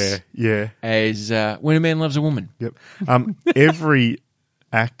feelings Yeah. as When a Man Loves a Woman. Yep. Every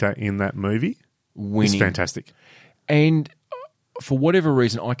actor in that movie is Winning. fantastic. And for whatever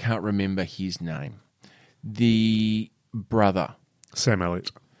reason, I can't remember his name. The brother. Sam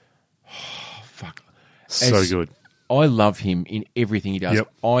Elliott. Fuck. So As- good. I love him in everything he does.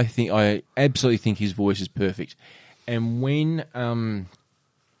 Yep. I absolutely think his voice is perfect. And when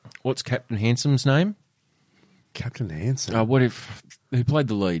what's Captain Handsome's name? Captain Hansen. Who played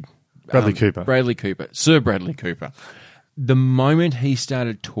the lead? Bradley Cooper. Bradley Cooper. Sir Bradley Cooper. The moment he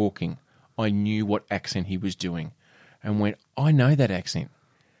started talking, I knew what accent he was doing and went, I know that accent.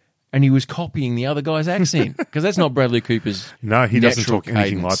 And he was copying the other guy's accent because that's not Bradley Cooper's No, he doesn't natural talk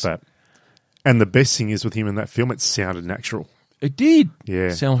anything cadence. like that. And the best thing is with him in that film, it sounded natural. It did. Yeah.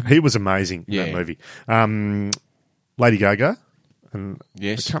 Sound- He was amazing in that Yeah. movie. Lady Gaga, and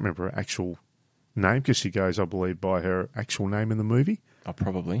Yes. I can't remember her actual name because she goes, I believe, by her actual name in the movie. Oh,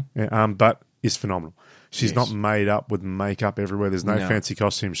 probably. Yeah, but is phenomenal. She's Yes. not made up with makeup everywhere. There's no No. fancy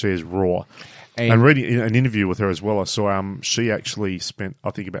costume. She is raw. And- And reading an interview with her as well, I saw she actually spent,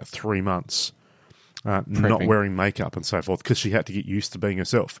 I think, about 3 months not Prepping. wearing makeup and so forth because she had to get used to being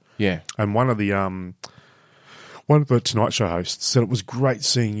herself. Yeah. And one of the Tonight Show hosts said it was great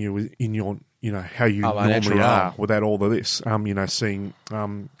seeing you in your, how you Oh, natural normally are role. without all of this. Seeing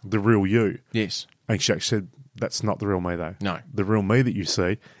the real you. Yes. And she actually said that's not the real me though. No. The real me that you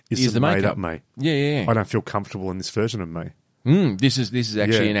see is Is the the made makeup. up me. Yeah, yeah. I don't feel comfortable in this version of me. This is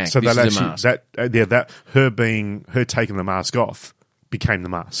actually an act. So this that is actually a mask. her taking the mask off became the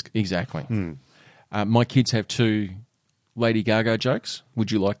mask. Exactly. My kids have two Lady Gaga jokes?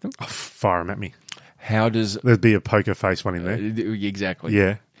 Would you like them? Oh, fire 'em at me. How does... There'd be a poker face one in there. exactly.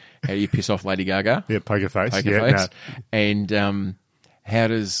 Yeah. How do you piss off Lady Gaga? Yeah, poker face. Poker yeah, face. And how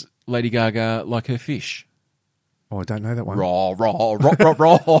does Lady Gaga like her fish? Oh, I don't know that one. Raw, raw, raw, raw,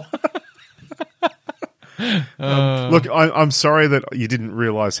 raw. Look, I'm sorry that you didn't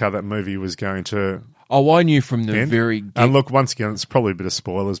realise how that movie was going to Oh, I knew from the end. very... And look, once again, it's probably a bit of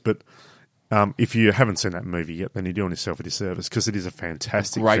spoilers, but if you haven't seen that movie yet, then you're doing yourself a disservice because it is a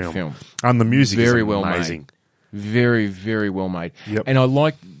fantastic Great film. And the music Very is well amazing. made. Very, very well made. Yep. And I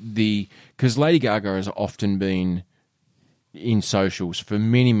like because Lady Gaga has often been in socials for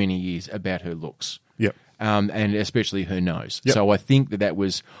many, many years about her looks. Yep. And especially her nose. Yep. So I think that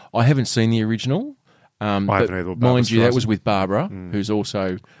was... I haven't seen the original. I haven't either. Barbra Mind you, that was Streisand. with Barbara, who's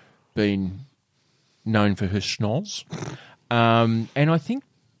also been known for her schnoz. And I think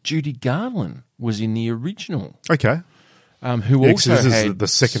Judy Garland was in the original, Okay. who Yeah, 'cause also this had... is the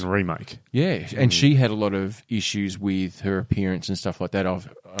second remake. Yeah, and she had a lot of issues with her appearance and stuff like that.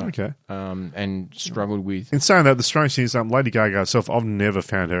 Okay. And struggled with... In saying that, the strange thing is Lady Gaga herself, I've never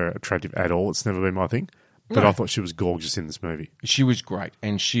found her attractive at all. It's never been my thing. But No. I thought she was gorgeous in this movie. She was great,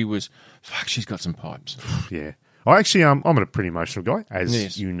 and she was... Fuck, she's got some pipes. Yeah. I actually, I'm a pretty emotional guy, as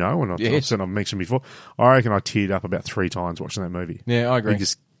Yes. you know, and Yes. I've mentioned before. I reckon I teared up about 3 times watching that movie. Yeah, I agree. It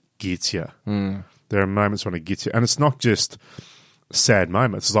just gets you. There are moments when it gets you. And it's not just sad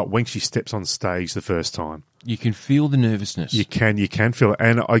moments. It's like when she steps on stage the first time. You can feel the nervousness. You can feel it.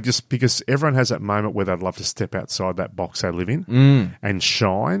 And I just, because everyone has that moment where they'd love to step outside that box they live in and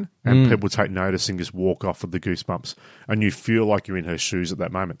shine, and people take notice and just walk off with the goosebumps. And you feel like you're in her shoes at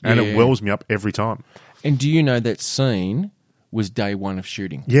that moment. And Yeah. it wells me up every time. And do you know that scene was day one of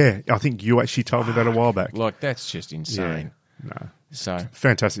shooting? Yeah, I think you actually told me that a while back. Like, that's just insane. No. So,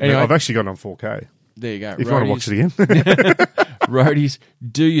 Fantastic. Anyway. I've actually got it on 4K. there you go. If you want to watch it again. Roadies,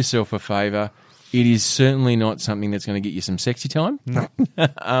 do yourself a favour. It is certainly not something that's going to get you some sexy time. No.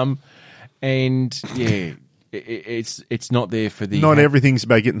 And, yeah, it's not there for the... Not everything's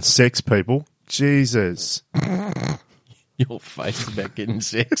about getting sex, people. Jesus. Your face is about getting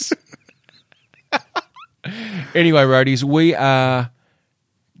sex. Anyway, Roadies, we are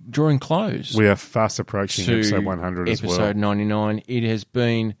drawing close We are fast approaching to episode 100 as well. episode 99. It has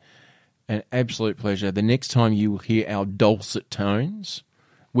been an absolute pleasure. The next time you will hear our dulcet tones,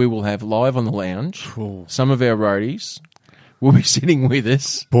 we will have live on the lounge. Cool. Some of our roadies will be sitting with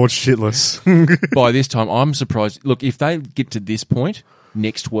us Bored shitless. by this time. I'm surprised. Look, if they get to this point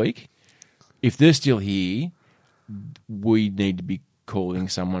next week, if they're still here, we need to be calling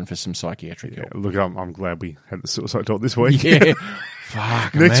someone for some psychiatric help. Look, I'm glad we had the suicide talk this week. Yeah.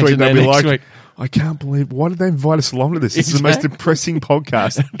 Fuck. Next imagine week, they'll that be next like, week. I can't believe, why did they invite us along to this? This is the most Exactly. depressing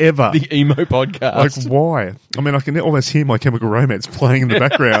podcast ever. The emo podcast. Like, why? I mean, I can almost hear My Chemical Romance playing in the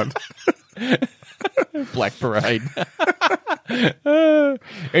background. Black Parade.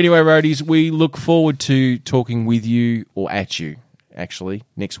 Anyway, roadies, we look forward to talking with you, or at you, actually,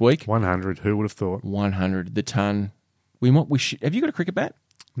 next week. 100, who would have thought? 100, the ton. Have you got a cricket bat?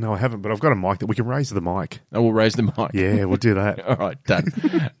 No, I haven't, but I've got a mic that we can raise the mic. I will raise the mic. Yeah, we'll do that. All right,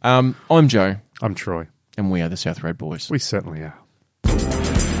 done. I'm Joe, I'm Troy. and we are the South Road Boys. We certainly are.